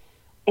 that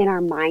in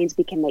our minds,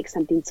 we can make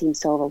something seem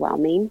so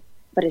overwhelming,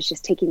 but it's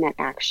just taking that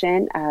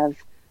action of,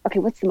 okay,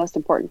 what's the most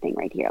important thing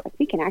right here? Like,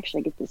 we can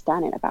actually get this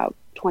done in about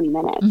 20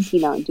 minutes,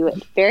 and do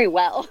it very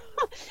well.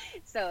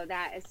 So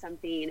that is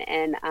something.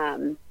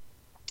 And,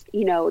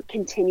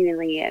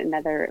 continually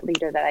another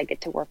leader that I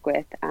get to work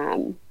with,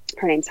 her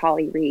name's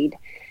Holly Reed,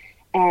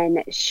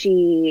 and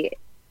she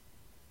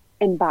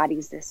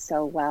embodies this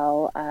so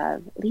well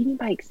of leading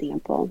by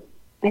example.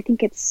 I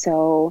think it's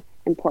so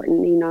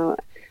important.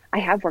 I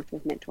have worked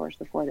with mentors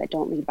before that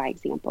don't lead by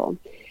example.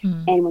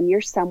 And when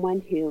you're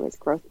someone who is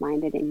growth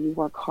minded and you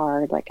work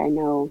hard, like I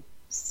know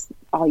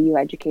all you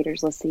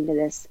educators listening to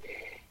this,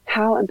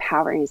 how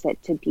empowering is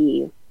it to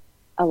be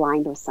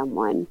aligned with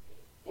someone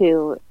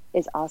who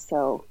is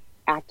also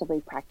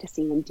actively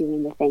practicing and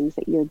doing the things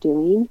that you're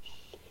doing,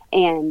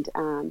 and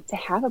to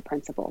have a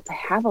principal, to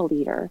have a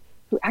leader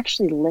who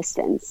actually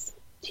listens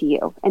to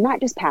you, and not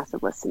just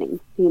passive listening,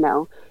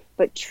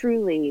 but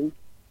truly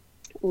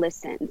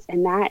listens.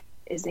 And that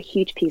is a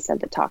huge piece of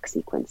the talk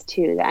sequence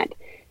too, that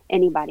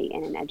anybody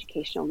in an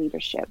educational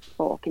leadership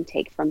role can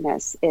take from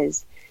this,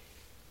 is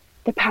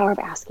the power of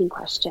asking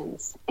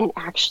questions and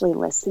actually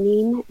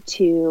listening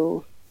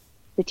to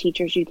the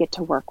teachers you get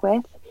to work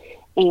with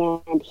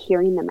and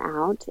hearing them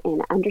out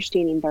and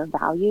understanding their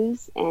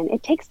values. And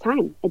it takes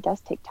time. It does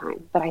take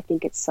time, but I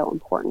think it's so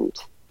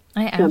important.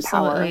 I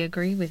absolutely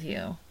agree with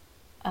you.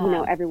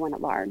 Everyone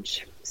at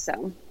large.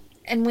 So,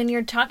 and when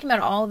you're talking about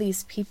all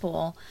these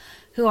people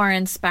who are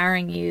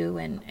inspiring you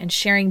and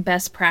sharing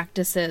best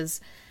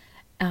practices,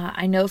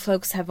 I know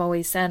folks have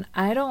always said,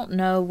 I don't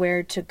know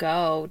where to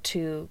go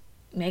to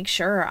make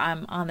sure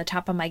I'm on the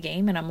top of my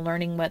game and I'm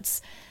learning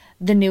what's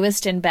the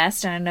newest and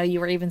best. And I know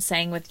you were even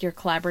saying with your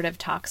collaborative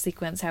talk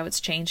sequence how it's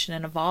changed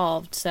and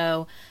evolved.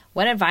 So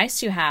what advice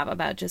do you have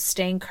about just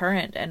staying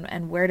current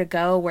and where to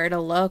go, where to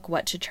look,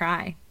 what to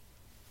try?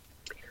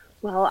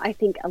 Well, I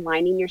think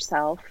aligning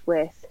yourself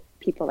with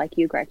people like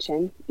you,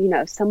 Gretchen,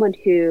 someone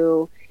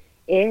who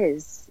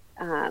is,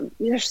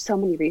 there's so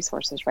many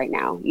resources right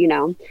now,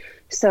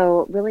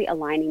 so really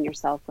aligning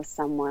yourself with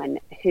someone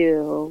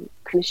who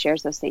kind of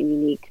shares those same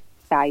unique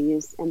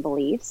values and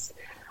beliefs.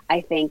 I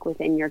think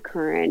within your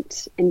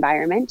current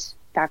environment,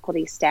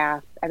 faculty,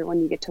 staff,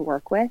 everyone you get to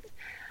work with,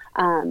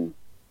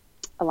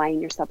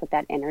 aligning yourself with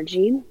that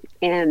energy.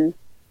 And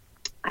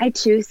I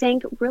too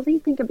really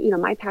think of,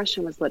 my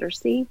passion was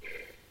literacy.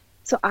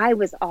 So I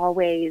was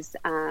always,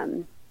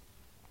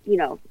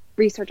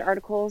 research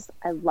articles.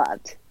 I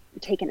loved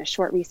taking a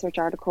short research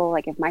article.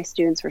 Like if my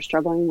students were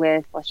struggling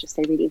with, let's just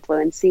say, reading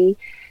fluency,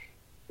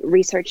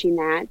 researching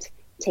that,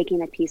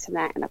 taking a piece of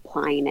that and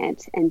applying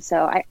it. And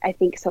so I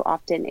think so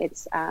often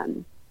it's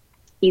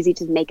easy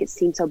to make it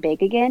seem so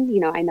big again.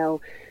 I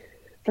know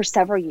for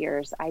several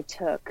years I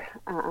took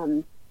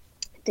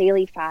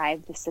Daily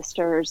 5, the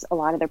sisters, a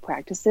lot of their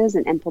practices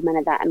and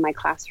implemented that in my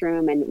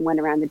classroom and went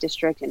around the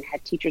district and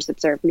had teachers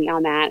observe me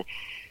on that.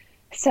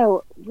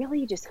 So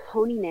really just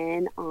honing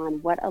in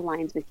on what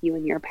aligns with you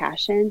and your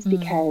passions,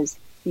 because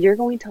you're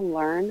going to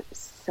learn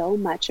so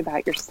much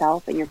about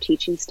yourself and your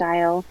teaching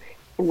style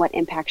and what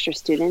impacts your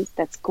students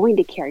that's going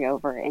to carry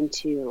over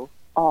into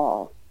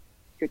all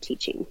your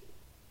teaching.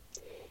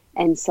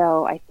 And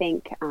so I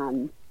think,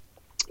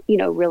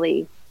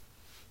 really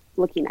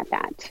looking at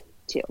that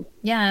too.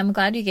 Yeah, I'm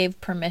glad you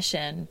gave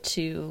permission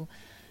to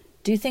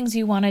do things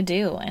you want to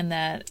do and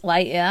that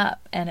light you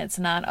up. And it's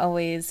not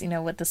always,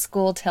 what the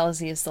school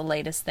tells you is the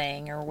latest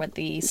thing or what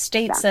the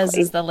state says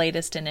is the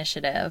latest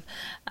initiative.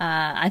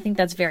 I think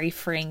that's very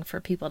freeing for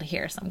people to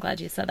hear. So I'm glad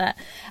you said that.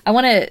 I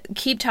want to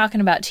keep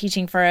talking about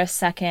teaching for a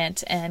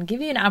second and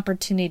give you an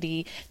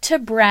opportunity to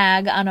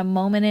brag on a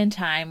moment in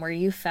time where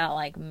you felt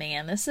like,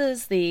 man, this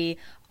is the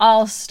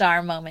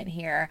all-star moment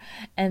here.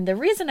 And the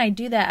reason I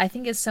do that, I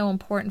think it's so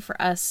important for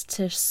us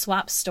to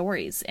swap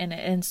stories, and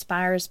it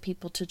inspires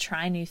people to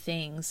try new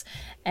things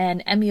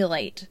and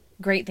emulate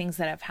great things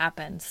that have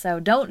happened. So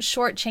don't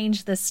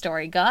shortchange this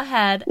story. Go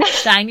ahead,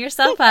 shine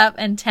yourself up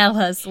and tell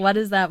us, what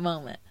is that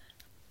moment?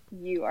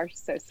 You are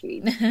so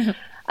sweet.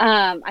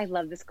 I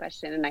love this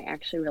question, and I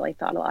actually really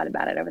thought a lot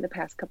about it over the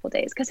past couple of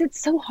days because it's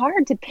so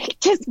hard to pick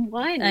just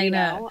one, I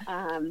know.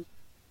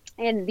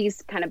 And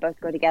these kind of both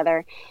go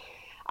together.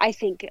 I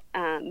think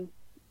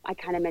I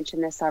kind of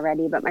mentioned this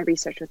already, but my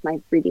research with my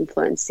reading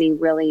fluency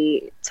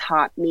really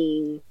taught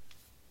me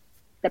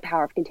the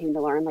power of continuing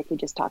to learn, like we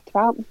just talked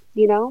about,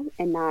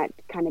 and not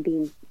kind of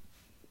being,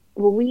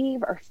 when we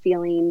are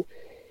feeling,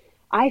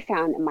 I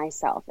found in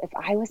myself, if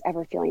I was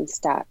ever feeling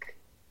stuck,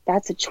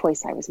 that's a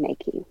choice I was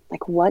making.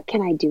 Like, what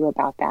can I do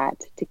about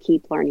that to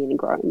keep learning and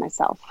growing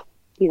myself,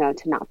 to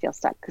not feel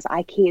stuck? Because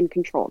I can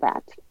control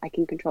that. I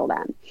can control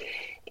that.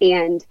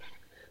 And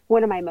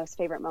one of my most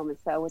favorite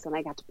moments, though, was when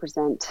I got to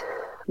present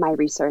my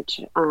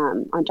research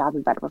on job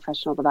and better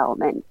professional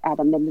development at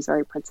a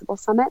Mid-Missouri Principal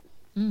Summit.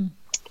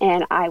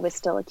 And I was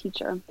still a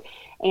teacher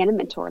and a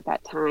mentor at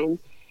that time.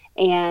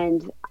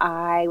 And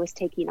I was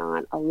taking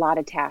on a lot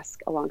of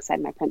tasks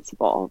alongside my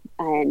principal,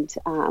 and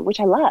which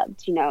I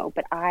loved,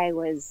 but I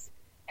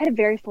had a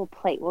very full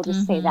plate. We'll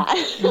just say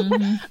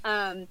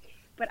that.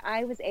 But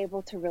I was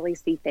able to really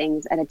see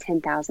things at a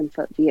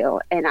 10,000-foot view.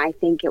 And I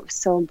think it was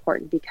so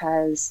important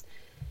because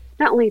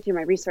not only through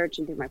my research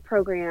and through my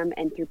program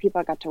and through people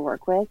I got to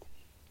work with,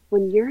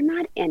 when you're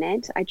not in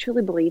it, I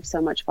truly believe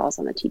so much falls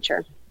on the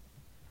teacher.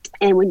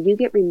 And when you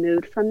get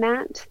removed from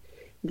that,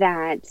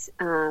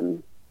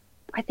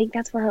 I think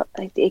that's where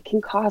it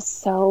can cause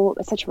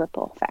such a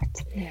ripple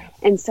effect. Yeah.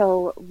 And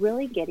so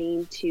really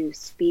getting to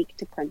speak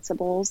to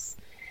principals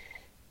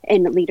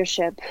and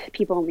leadership,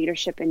 people in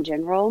leadership in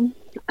general,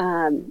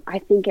 I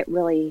think it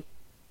really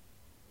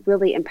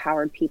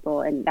empowered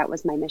people. And that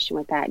was my mission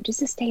with that, just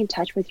to stay in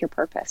touch with your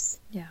purpose.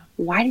 Yeah.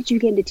 Why did you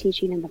get into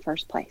teaching in the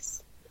first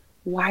place?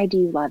 Why do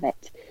you love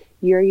it?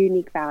 Your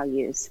unique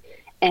values.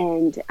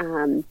 And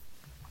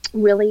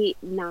really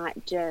not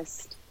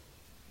just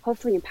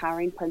hopefully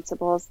empowering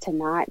principals to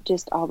not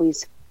just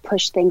always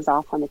push things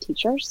off on the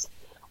teachers.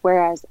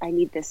 Whereas I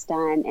need this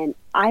done. And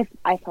I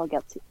felt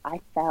guilty. I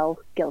fell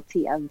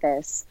guilty of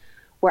this,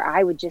 where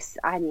I was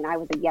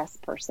a yes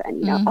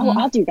person, oh,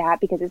 I'll do that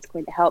because it's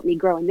going to help me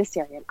grow in this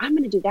area. And I'm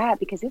going to do that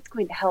because it's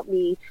going to help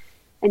me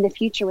in the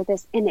future with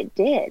this. And it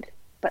did,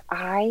 but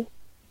I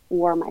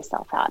wore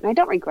myself out, and I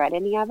don't regret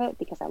any of it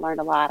because I learned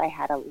a lot. I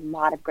had a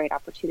lot of great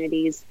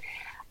opportunities,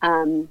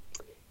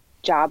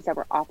 jobs that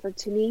were offered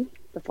to me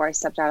before I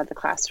stepped out of the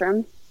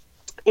classroom.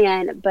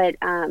 But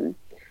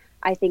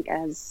I think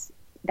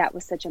that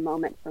was such a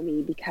moment for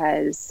me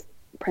because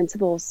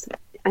principals,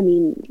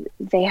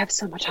 they have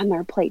so much on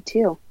their plate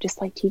too, just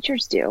like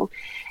teachers do.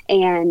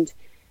 And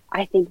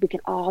I think we can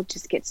all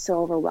just get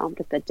so overwhelmed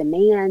with the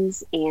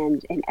demands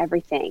and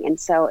everything. And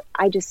so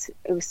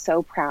it was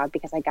so proud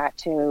because I got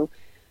to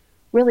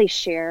really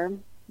share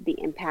the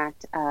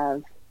impact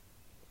of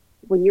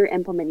when you're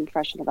implementing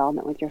professional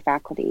development with your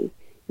faculty,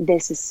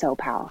 this is so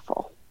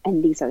powerful.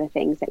 And these are the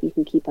things that you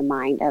can keep in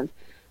mind of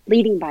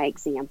leading by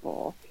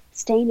example,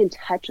 staying in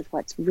touch with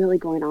what's really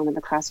going on in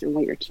the classroom,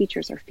 what your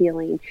teachers are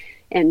feeling,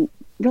 and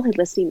really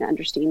listening and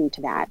understanding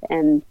to that.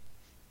 And,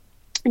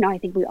 I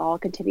think we all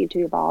continue to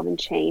evolve and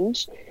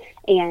change.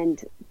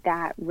 And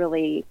that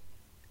really,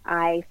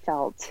 I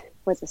felt,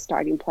 was a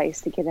starting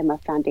place to give them a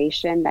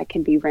foundation that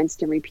can be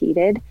rinsed and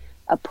repeated,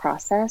 a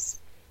process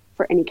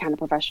for any kind of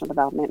professional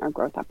development or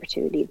growth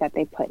opportunity that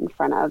they put in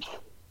front of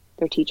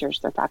their teachers,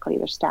 their faculty,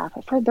 their staff,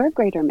 for their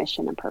greater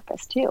mission and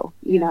purpose too,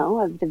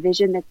 of the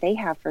vision that they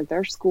have for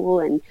their school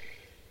and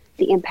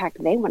the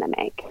impact they want to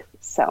make.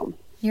 So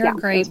you're a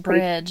great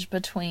bridge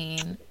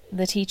between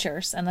the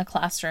teachers and the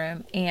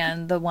classroom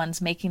and the ones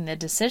making the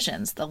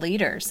decisions, the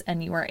leaders.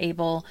 And you are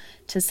able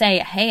to say,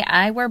 hey,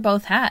 I wear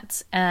both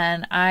hats,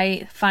 and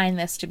I find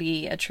this to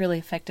be a truly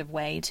effective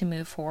way to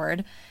move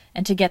forward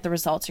and to get the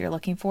results you're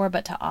looking for,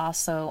 but to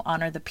also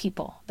honor the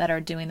people that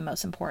are doing the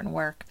most important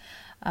work.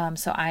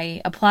 So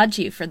I applaud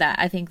you for that.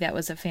 I think that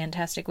was a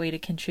fantastic way to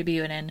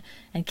contribute and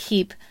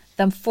keep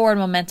the forward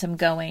momentum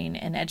going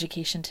in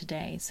education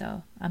today.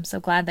 So I'm so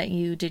glad that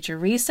you did your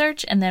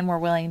research and then were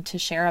willing to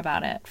share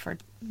about it for,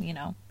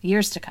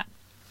 years to come.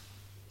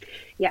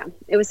 Yeah,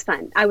 it was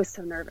fun. I was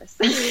so nervous.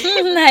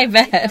 I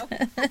bet.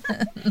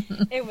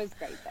 It was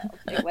great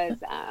though. It was,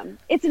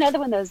 it's another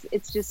one of those,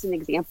 it's just an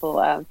example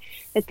of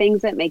the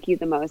things that make you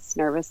the most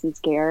nervous and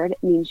scared.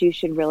 It means you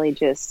should really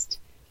just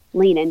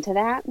lean into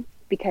that,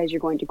 because you're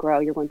going to grow,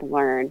 you're going to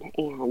learn,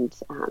 and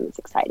it's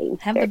exciting.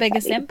 Have the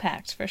biggest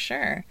impact for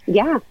sure.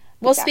 Yeah.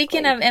 Well, exactly.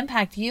 Speaking of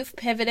impact, you've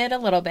pivoted a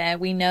little bit.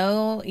 We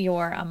know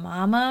you're a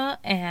mama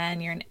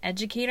and you're an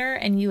educator,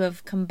 and you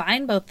have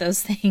combined both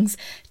those things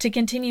to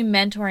continue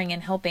mentoring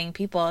and helping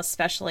people,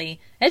 especially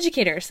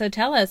educators. So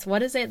tell us,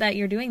 what is it that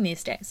you're doing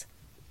these days?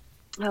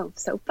 Oh,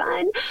 so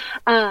fun.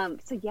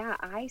 So yeah,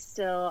 I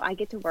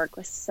get to work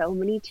with so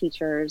many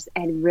teachers,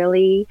 and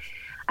really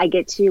I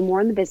get to more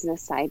on the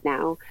business side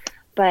now.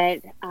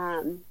 But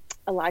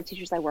a lot of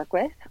teachers I work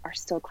with are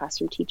still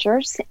classroom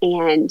teachers.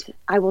 And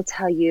I will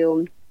tell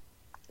you,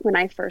 when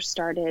I first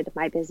started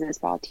my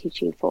business while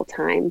teaching full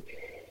time,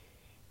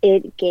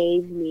 it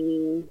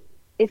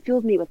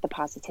fueled me with the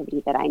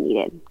positivity that I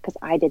needed, because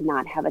I did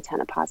not have a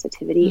ton of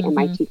positivity in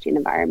my teaching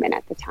environment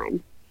at the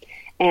time.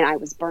 And I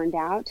was burned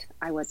out.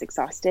 I was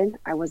exhausted.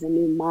 I was a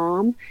new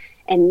mom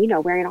and,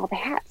 wearing all the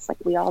hats like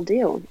we all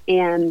do.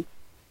 And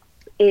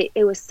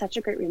it was such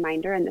a great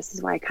reminder. And this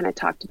is why I kind of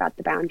talked about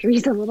the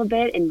boundaries a little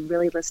bit and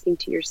really listening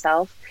to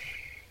yourself.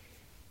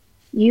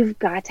 You've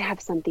got to have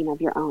something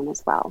of your own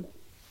as well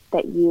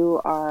that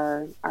you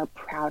are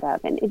proud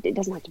of. And it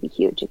doesn't have to be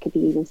huge. It could be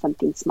even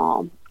something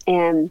small.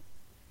 And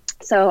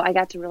so I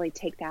got to really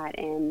take that,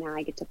 and now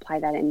I get to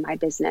apply that in my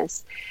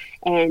business.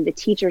 And the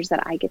teachers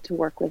that I get to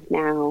work with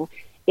now,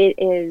 it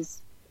is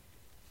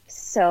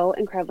so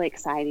incredibly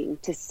exciting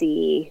to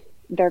see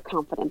their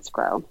confidence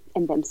grow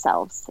in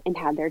themselves and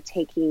how they're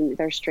taking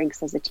their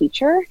strengths as a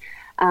teacher,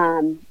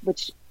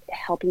 which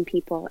helping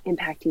people,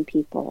 impacting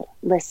people,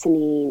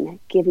 listening,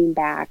 giving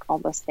back, all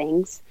those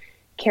things,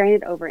 carrying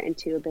it over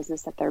into a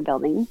business that they're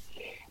building,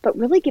 but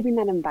really giving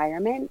that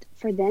environment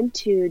for them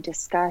to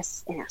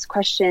discuss and ask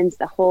questions,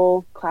 the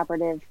whole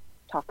collaborative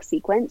talk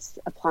sequence,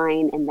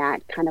 applying in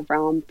that kind of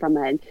realm from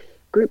a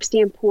group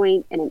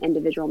standpoint and an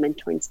individual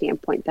mentoring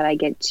standpoint that I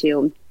get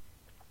to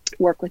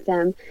work with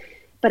them.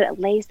 But it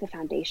lays the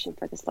foundation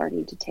for this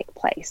learning to take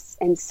place.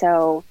 And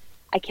so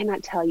I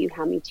cannot tell you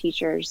how many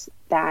teachers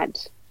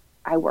that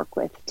I work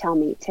with tell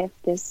me, Tiff,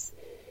 this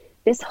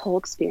whole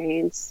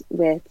experience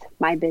with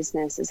my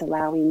business is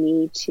allowing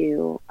me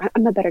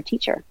I'm a better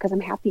teacher because I'm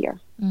happier.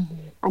 Mm-hmm.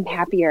 I'm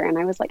happier. And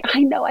I was like,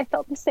 I know, I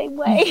felt the same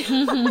way.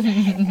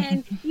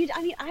 And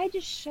I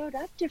just showed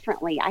up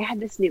differently. I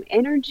had this new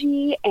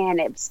energy, and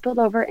it spilled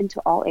over into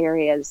all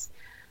areas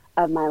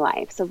of my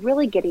life. So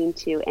really getting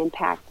to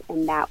impact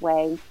in that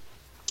way.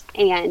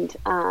 And,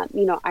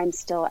 I'm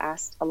still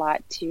asked a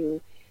lot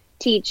to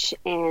teach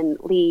and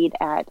lead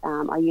at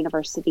our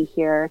university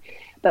here.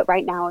 But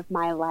right now with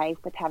my life,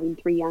 with having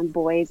 3 young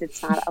boys,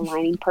 it's not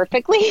aligning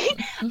perfectly.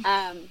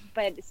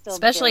 But it's still,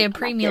 especially a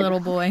preemie little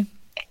boy.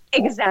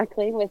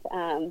 Exactly, with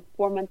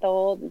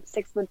 4-month-old and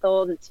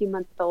 6-month-old and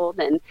 2-month-old.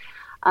 And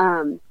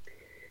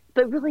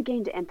but really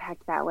getting to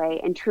impact that way.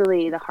 And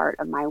truly the heart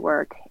of my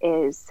work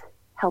is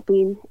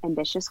helping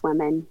ambitious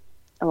women,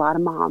 a lot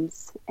of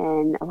moms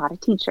and a lot of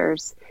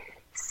teachers,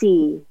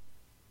 see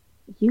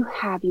you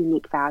have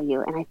unique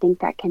value. And I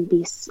think that can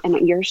be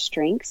your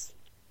strengths.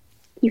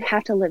 You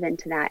have to live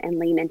into that and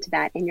lean into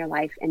that in your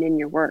life and in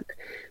your work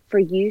for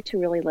you to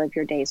really live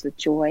your days with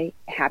joy,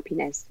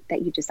 happiness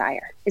that you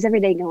desire. Is every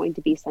day going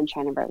to be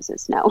sunshine and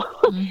roses? No.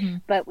 Mm-hmm.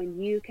 But when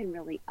you can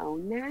really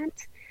own that,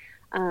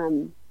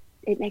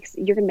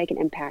 you're going to make an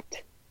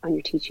impact on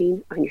your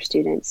teaching, on your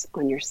students,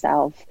 on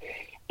yourself.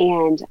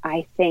 And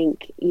I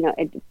think,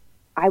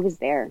 I was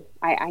there.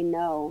 I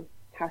know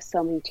how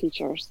so many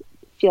teachers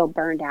feel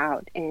burned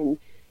out and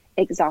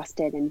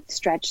exhausted and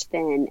stretched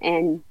thin,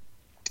 and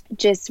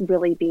just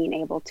really being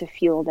able to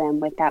fuel them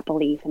with that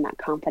belief and that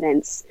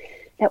confidence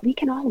that we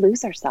can all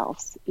lose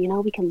ourselves.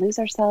 We can lose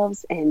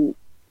ourselves and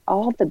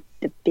all the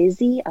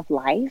busy of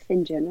life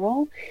in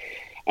general,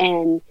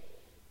 and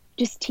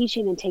just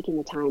teaching and taking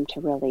the time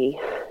to really,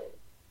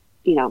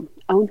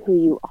 own who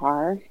you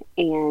are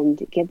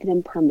and give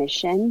them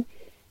permission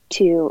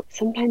to,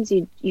 sometimes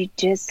you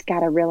just got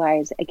to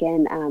realize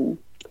again,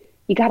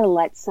 you got to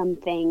let some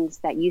things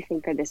that you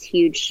think are this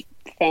huge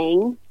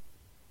thing,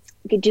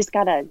 you just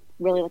got to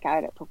really look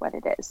at it for what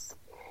it is.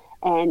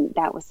 And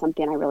that was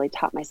something I really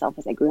taught myself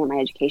as I grew in my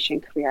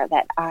education career,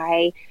 that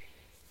I've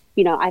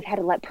had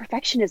to let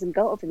perfectionism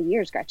go over the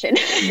years, Gretchen,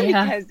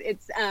 because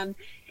it's,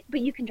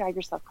 but you can drive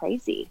yourself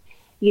crazy.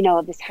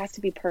 This has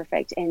to be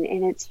perfect. And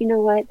it's,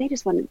 what,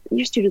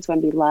 your students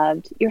want to be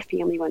loved. Your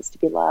family wants to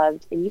be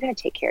loved, and you got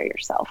to take care of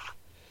yourself.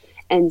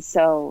 And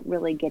so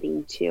really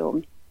getting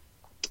to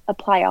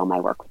apply all my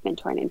work with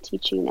mentoring and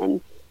teaching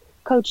and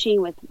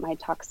coaching with my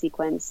talk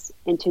sequence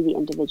into the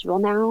individual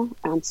now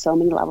on so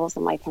many levels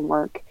in life and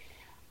work.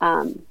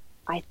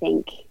 I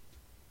think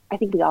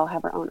we all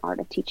have our own art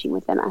of teaching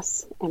within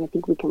us, and I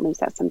think we can lose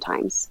that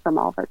sometimes from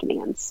all of our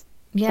demands.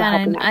 Yeah,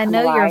 and I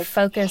know your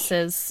focus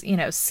is,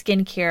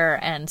 skincare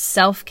and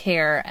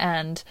self-care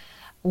and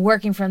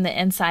working from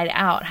the inside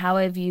out. How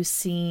have you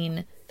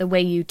seen the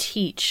way you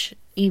teach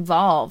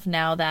evolve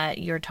now that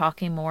you're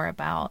talking more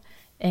about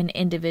an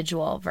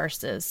individual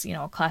versus,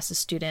 a class of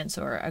students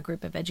or a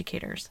group of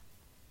educators?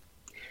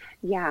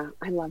 Yeah,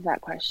 I love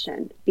that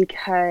question,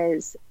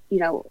 because,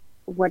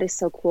 what is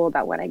so cool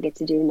about what I get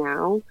to do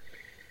now,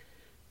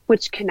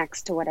 which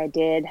connects to what I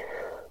did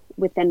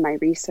within my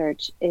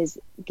research, is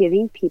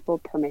giving people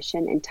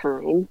permission and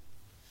time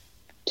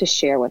to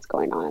share what's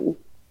going on.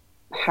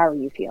 How are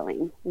you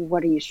feeling?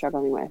 What are you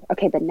struggling with?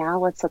 Okay, but now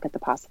let's look at the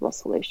possible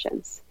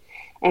solutions,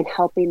 and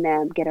helping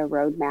them get a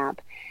roadmap,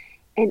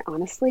 and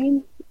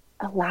honestly,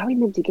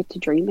 allowing them to get to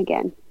dream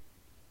again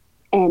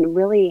and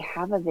really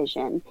have a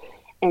vision,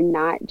 and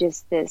not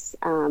just this,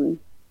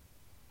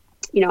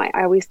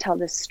 I always tell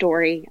this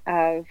story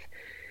of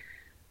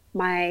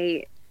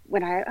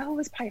when I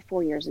was probably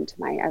 4 years into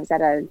my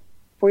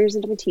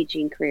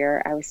teaching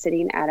career. I was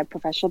sitting at a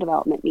professional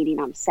development meeting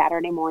on a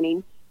Saturday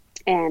morning,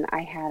 and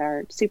I had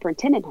our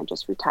superintendent had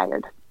just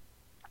retired,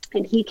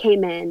 and he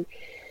came in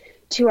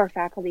to our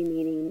faculty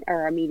meeting,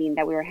 or a meeting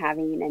that we were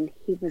having, and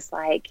he was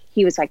like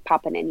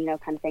popping in,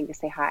 kind of thing, to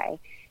say hi.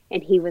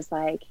 And he was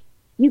like,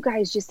 you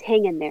guys just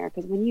hang in there,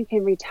 because when you get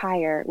to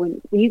retire,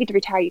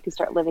 you can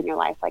start living your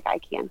life like I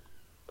can.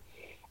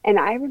 And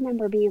I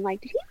remember being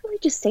like, did he really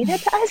just say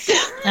that to us?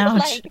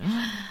 Ouch.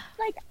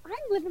 like I'm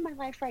living my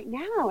life right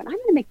now, and I'm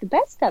going to make the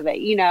best of it,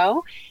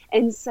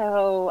 And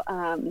so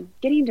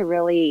getting to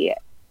really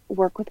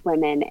work with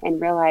women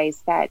and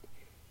realize that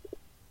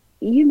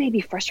you may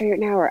be frustrated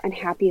now or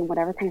unhappy in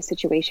whatever kind of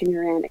situation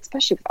you're in,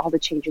 especially with all the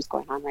changes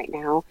going on right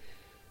now.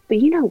 But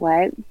you know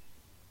what?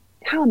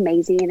 How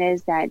amazing it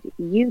is that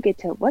you get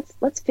to,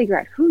 let's figure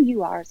out who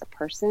you are as a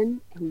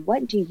person, and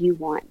what do you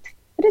want?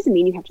 It doesn't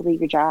mean you have to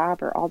leave your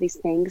job or all these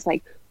things.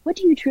 Like, what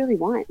do you truly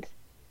want?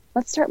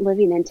 Let's start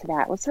living into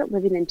that. Let's start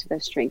living into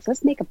those strengths.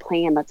 Let's make a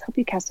plan. Let's help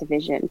you cast a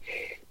vision.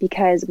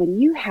 Because when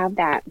you have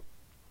that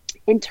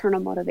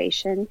internal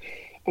motivation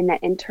and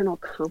that internal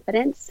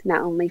confidence,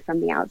 not only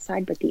from the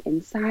outside, but the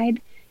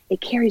inside,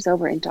 it carries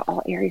over into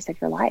all areas of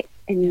your life,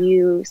 and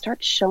you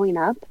start showing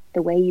up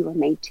the way you were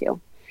made to.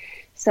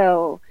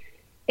 So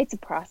it's a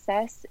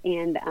process,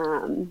 and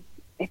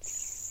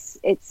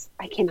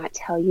I cannot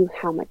tell you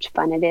how much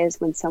fun it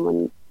is when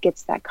someone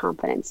gets that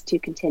confidence to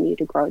continue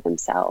to grow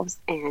themselves.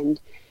 And,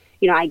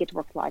 I get to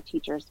work with a lot of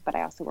teachers, but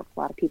I also work with a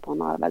lot of people in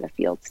a lot of other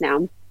fields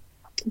now.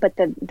 But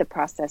the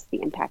process,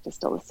 the impact is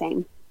still the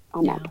same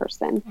on that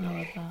person,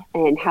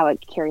 and how it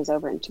carries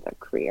over into their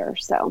career.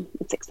 So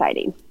it's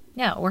exciting.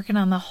 Yeah, working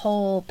on the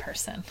whole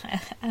person.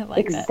 I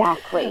like that.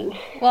 Exactly.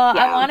 Well,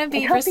 I want to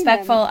be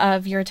respectful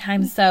of your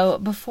time. So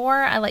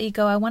before I let you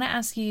go, I want to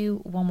ask you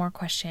one more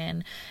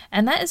question.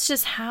 And that is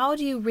just, how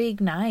do you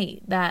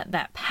reignite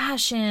that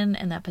passion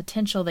and that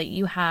potential that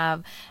you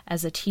have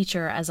as a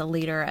teacher, as a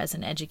leader, as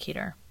an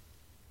educator?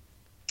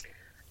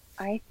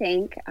 I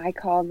think I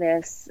call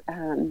it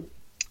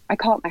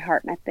my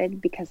heart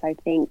method, because I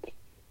think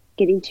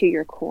getting to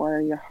your core,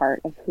 your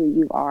heart of who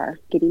you are,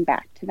 getting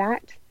back to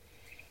that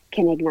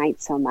can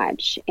ignite so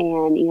much.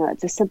 And,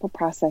 it's a simple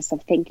process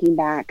of thinking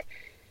back.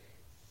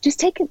 Just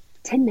take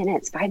 10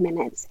 minutes, 5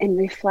 minutes, and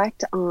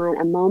reflect on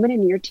a moment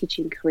in your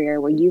teaching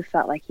career where you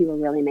felt like you were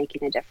really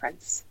making a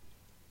difference.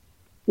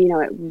 You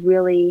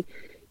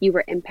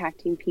were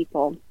impacting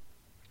people,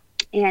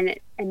 and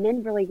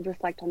then really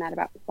reflect on that,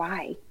 about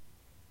why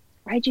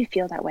did you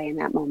feel that way in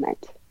that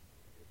moment?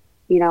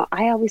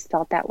 I always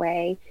felt that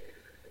way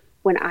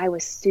when I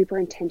was super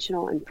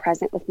intentional and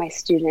present with my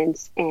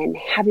students, and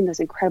having those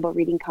incredible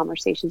reading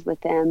conversations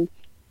with them,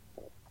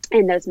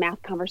 and those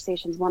math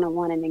conversations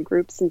one-on-one and in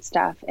groups and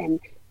stuff. And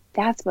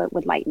that's what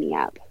would light me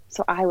up.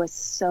 So I was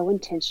so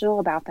intentional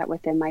about that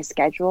within my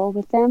schedule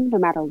with them, no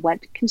matter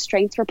what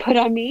constraints were put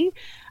on me,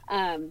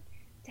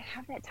 to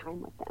have that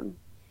time with them.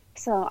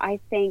 So I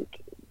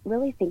think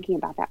really thinking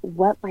about that.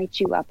 What lights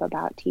you up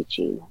about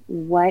teaching?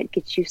 What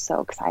gets you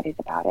so excited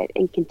about it?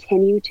 And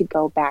continue to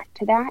go back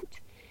to that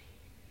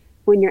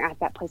when you're at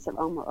that place of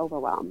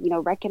overwhelm.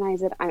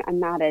 Recognize it. I'm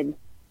not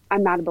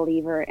a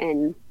believer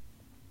in,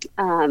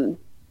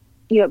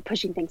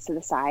 pushing things to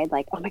the side,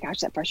 like, oh my gosh,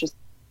 that frustrates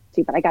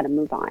me, but I got to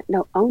move on.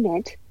 No, own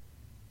it.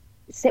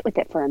 Sit with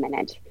it for a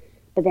minute,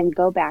 but then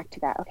go back to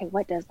that. Okay,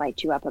 what does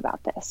light you up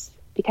about this?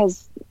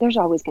 Because there's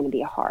always going to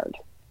be a hard,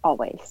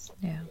 always.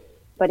 Yeah.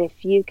 But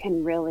if you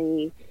can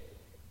really,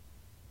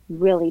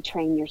 really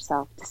train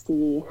yourself to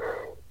see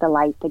the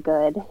light, the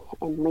good,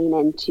 and lean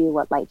into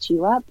what lights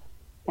you up,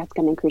 that's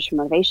going to increase your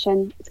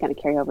motivation. It's going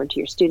to carry over to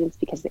your students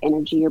because the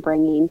energy you're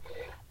bringing,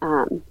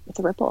 it's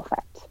a ripple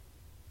effect.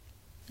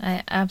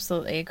 I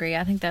absolutely agree.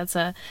 I think that's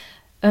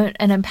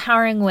an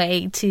empowering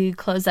way to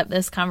close up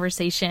this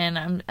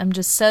conversation. I'm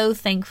just so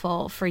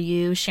thankful for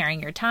you sharing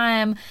your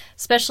time,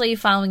 especially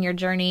following your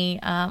journey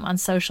on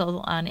social,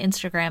 on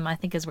Instagram, I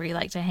think is where you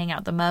like to hang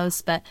out the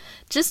most. But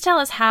just tell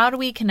us, how do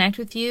we connect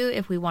with you?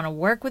 If we want to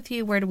work with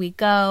you, where do we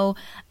go?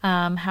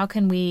 How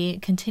can we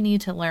continue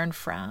to learn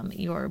from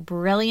your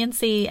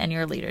brilliancy and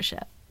your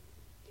leadership?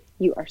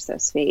 You are so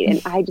sweet.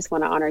 And I just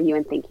want to honor you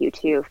and thank you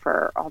too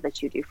for all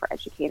that you do for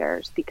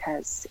educators,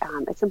 because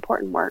it's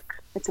important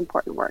work. It's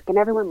important work. And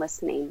everyone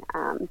listening,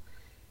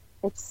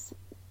 it's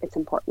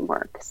important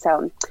work.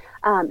 So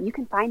you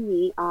can find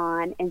me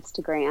on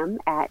Instagram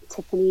at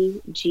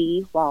Tiffany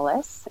G.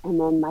 Wallace. And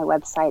then my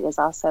website is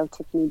also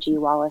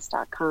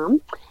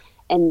TiffanyGWallace.com.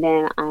 And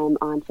then I'm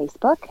on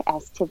Facebook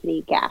as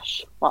Tiffany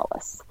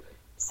Wallace.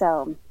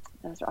 So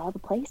those are all the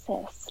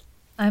places.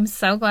 I'm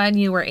so glad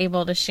you were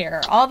able to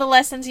share all the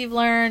lessons you've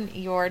learned.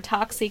 Your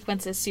talk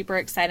sequence is super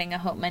exciting. I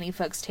hope many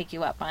folks take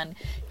you up on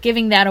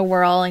giving that a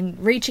whirl and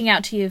reaching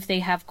out to you if they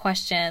have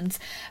questions.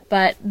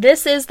 But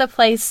this is the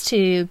place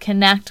to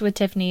connect with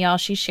Tiffany, y'all.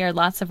 She shared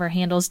lots of her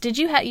handles. Did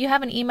you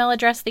have an email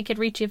address they could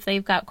reach you if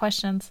they've got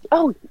questions?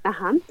 Oh,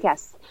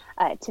 yes.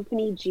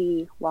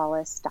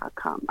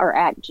 TiffanyGWallace.com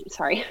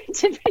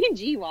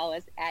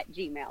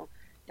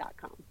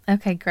TiffanyGWallace@gmail.com.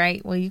 Okay,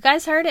 great. Well, you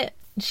guys heard it.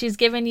 She's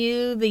given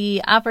you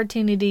the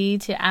opportunity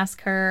to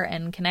ask her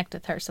and connect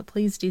with her, so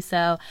please do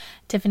so.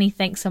 Tiffany,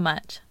 thanks so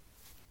much.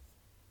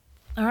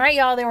 All right,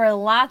 y'all, there were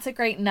lots of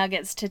great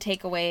nuggets to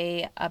take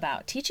away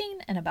about teaching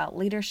and about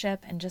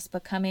leadership and just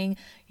becoming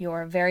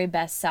your very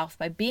best self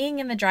by being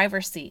in the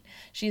driver's seat.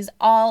 She's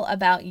all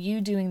about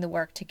you doing the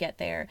work to get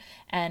there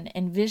and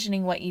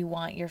envisioning what you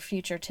want your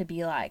future to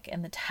be like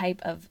and the type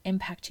of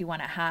impact you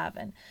want to have.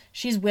 And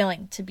she's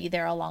willing to be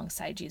there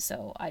alongside you.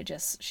 So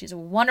she's a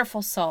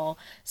wonderful soul.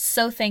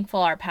 So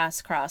thankful our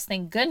paths crossed.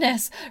 Thank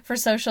goodness for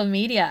social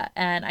media.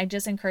 And I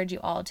just encourage you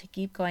all to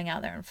keep going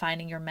out there and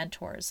finding your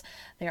mentors.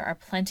 There are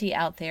plenty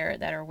out there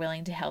that are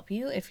willing to help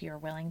you if you're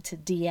willing to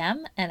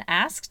DM and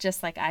ask,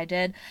 just like I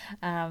did.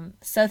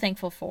 So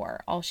thankful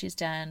for all she's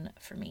done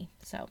for me.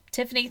 So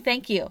Tiffany,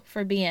 thank you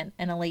for being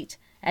an elite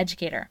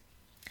educator.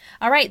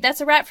 All right, that's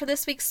a wrap for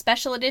this week's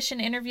special edition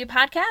interview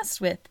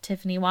podcast with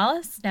Tiffany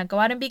Wallace. Now go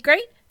out and be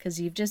great,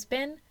 because you've just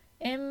been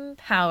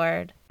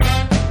empowered.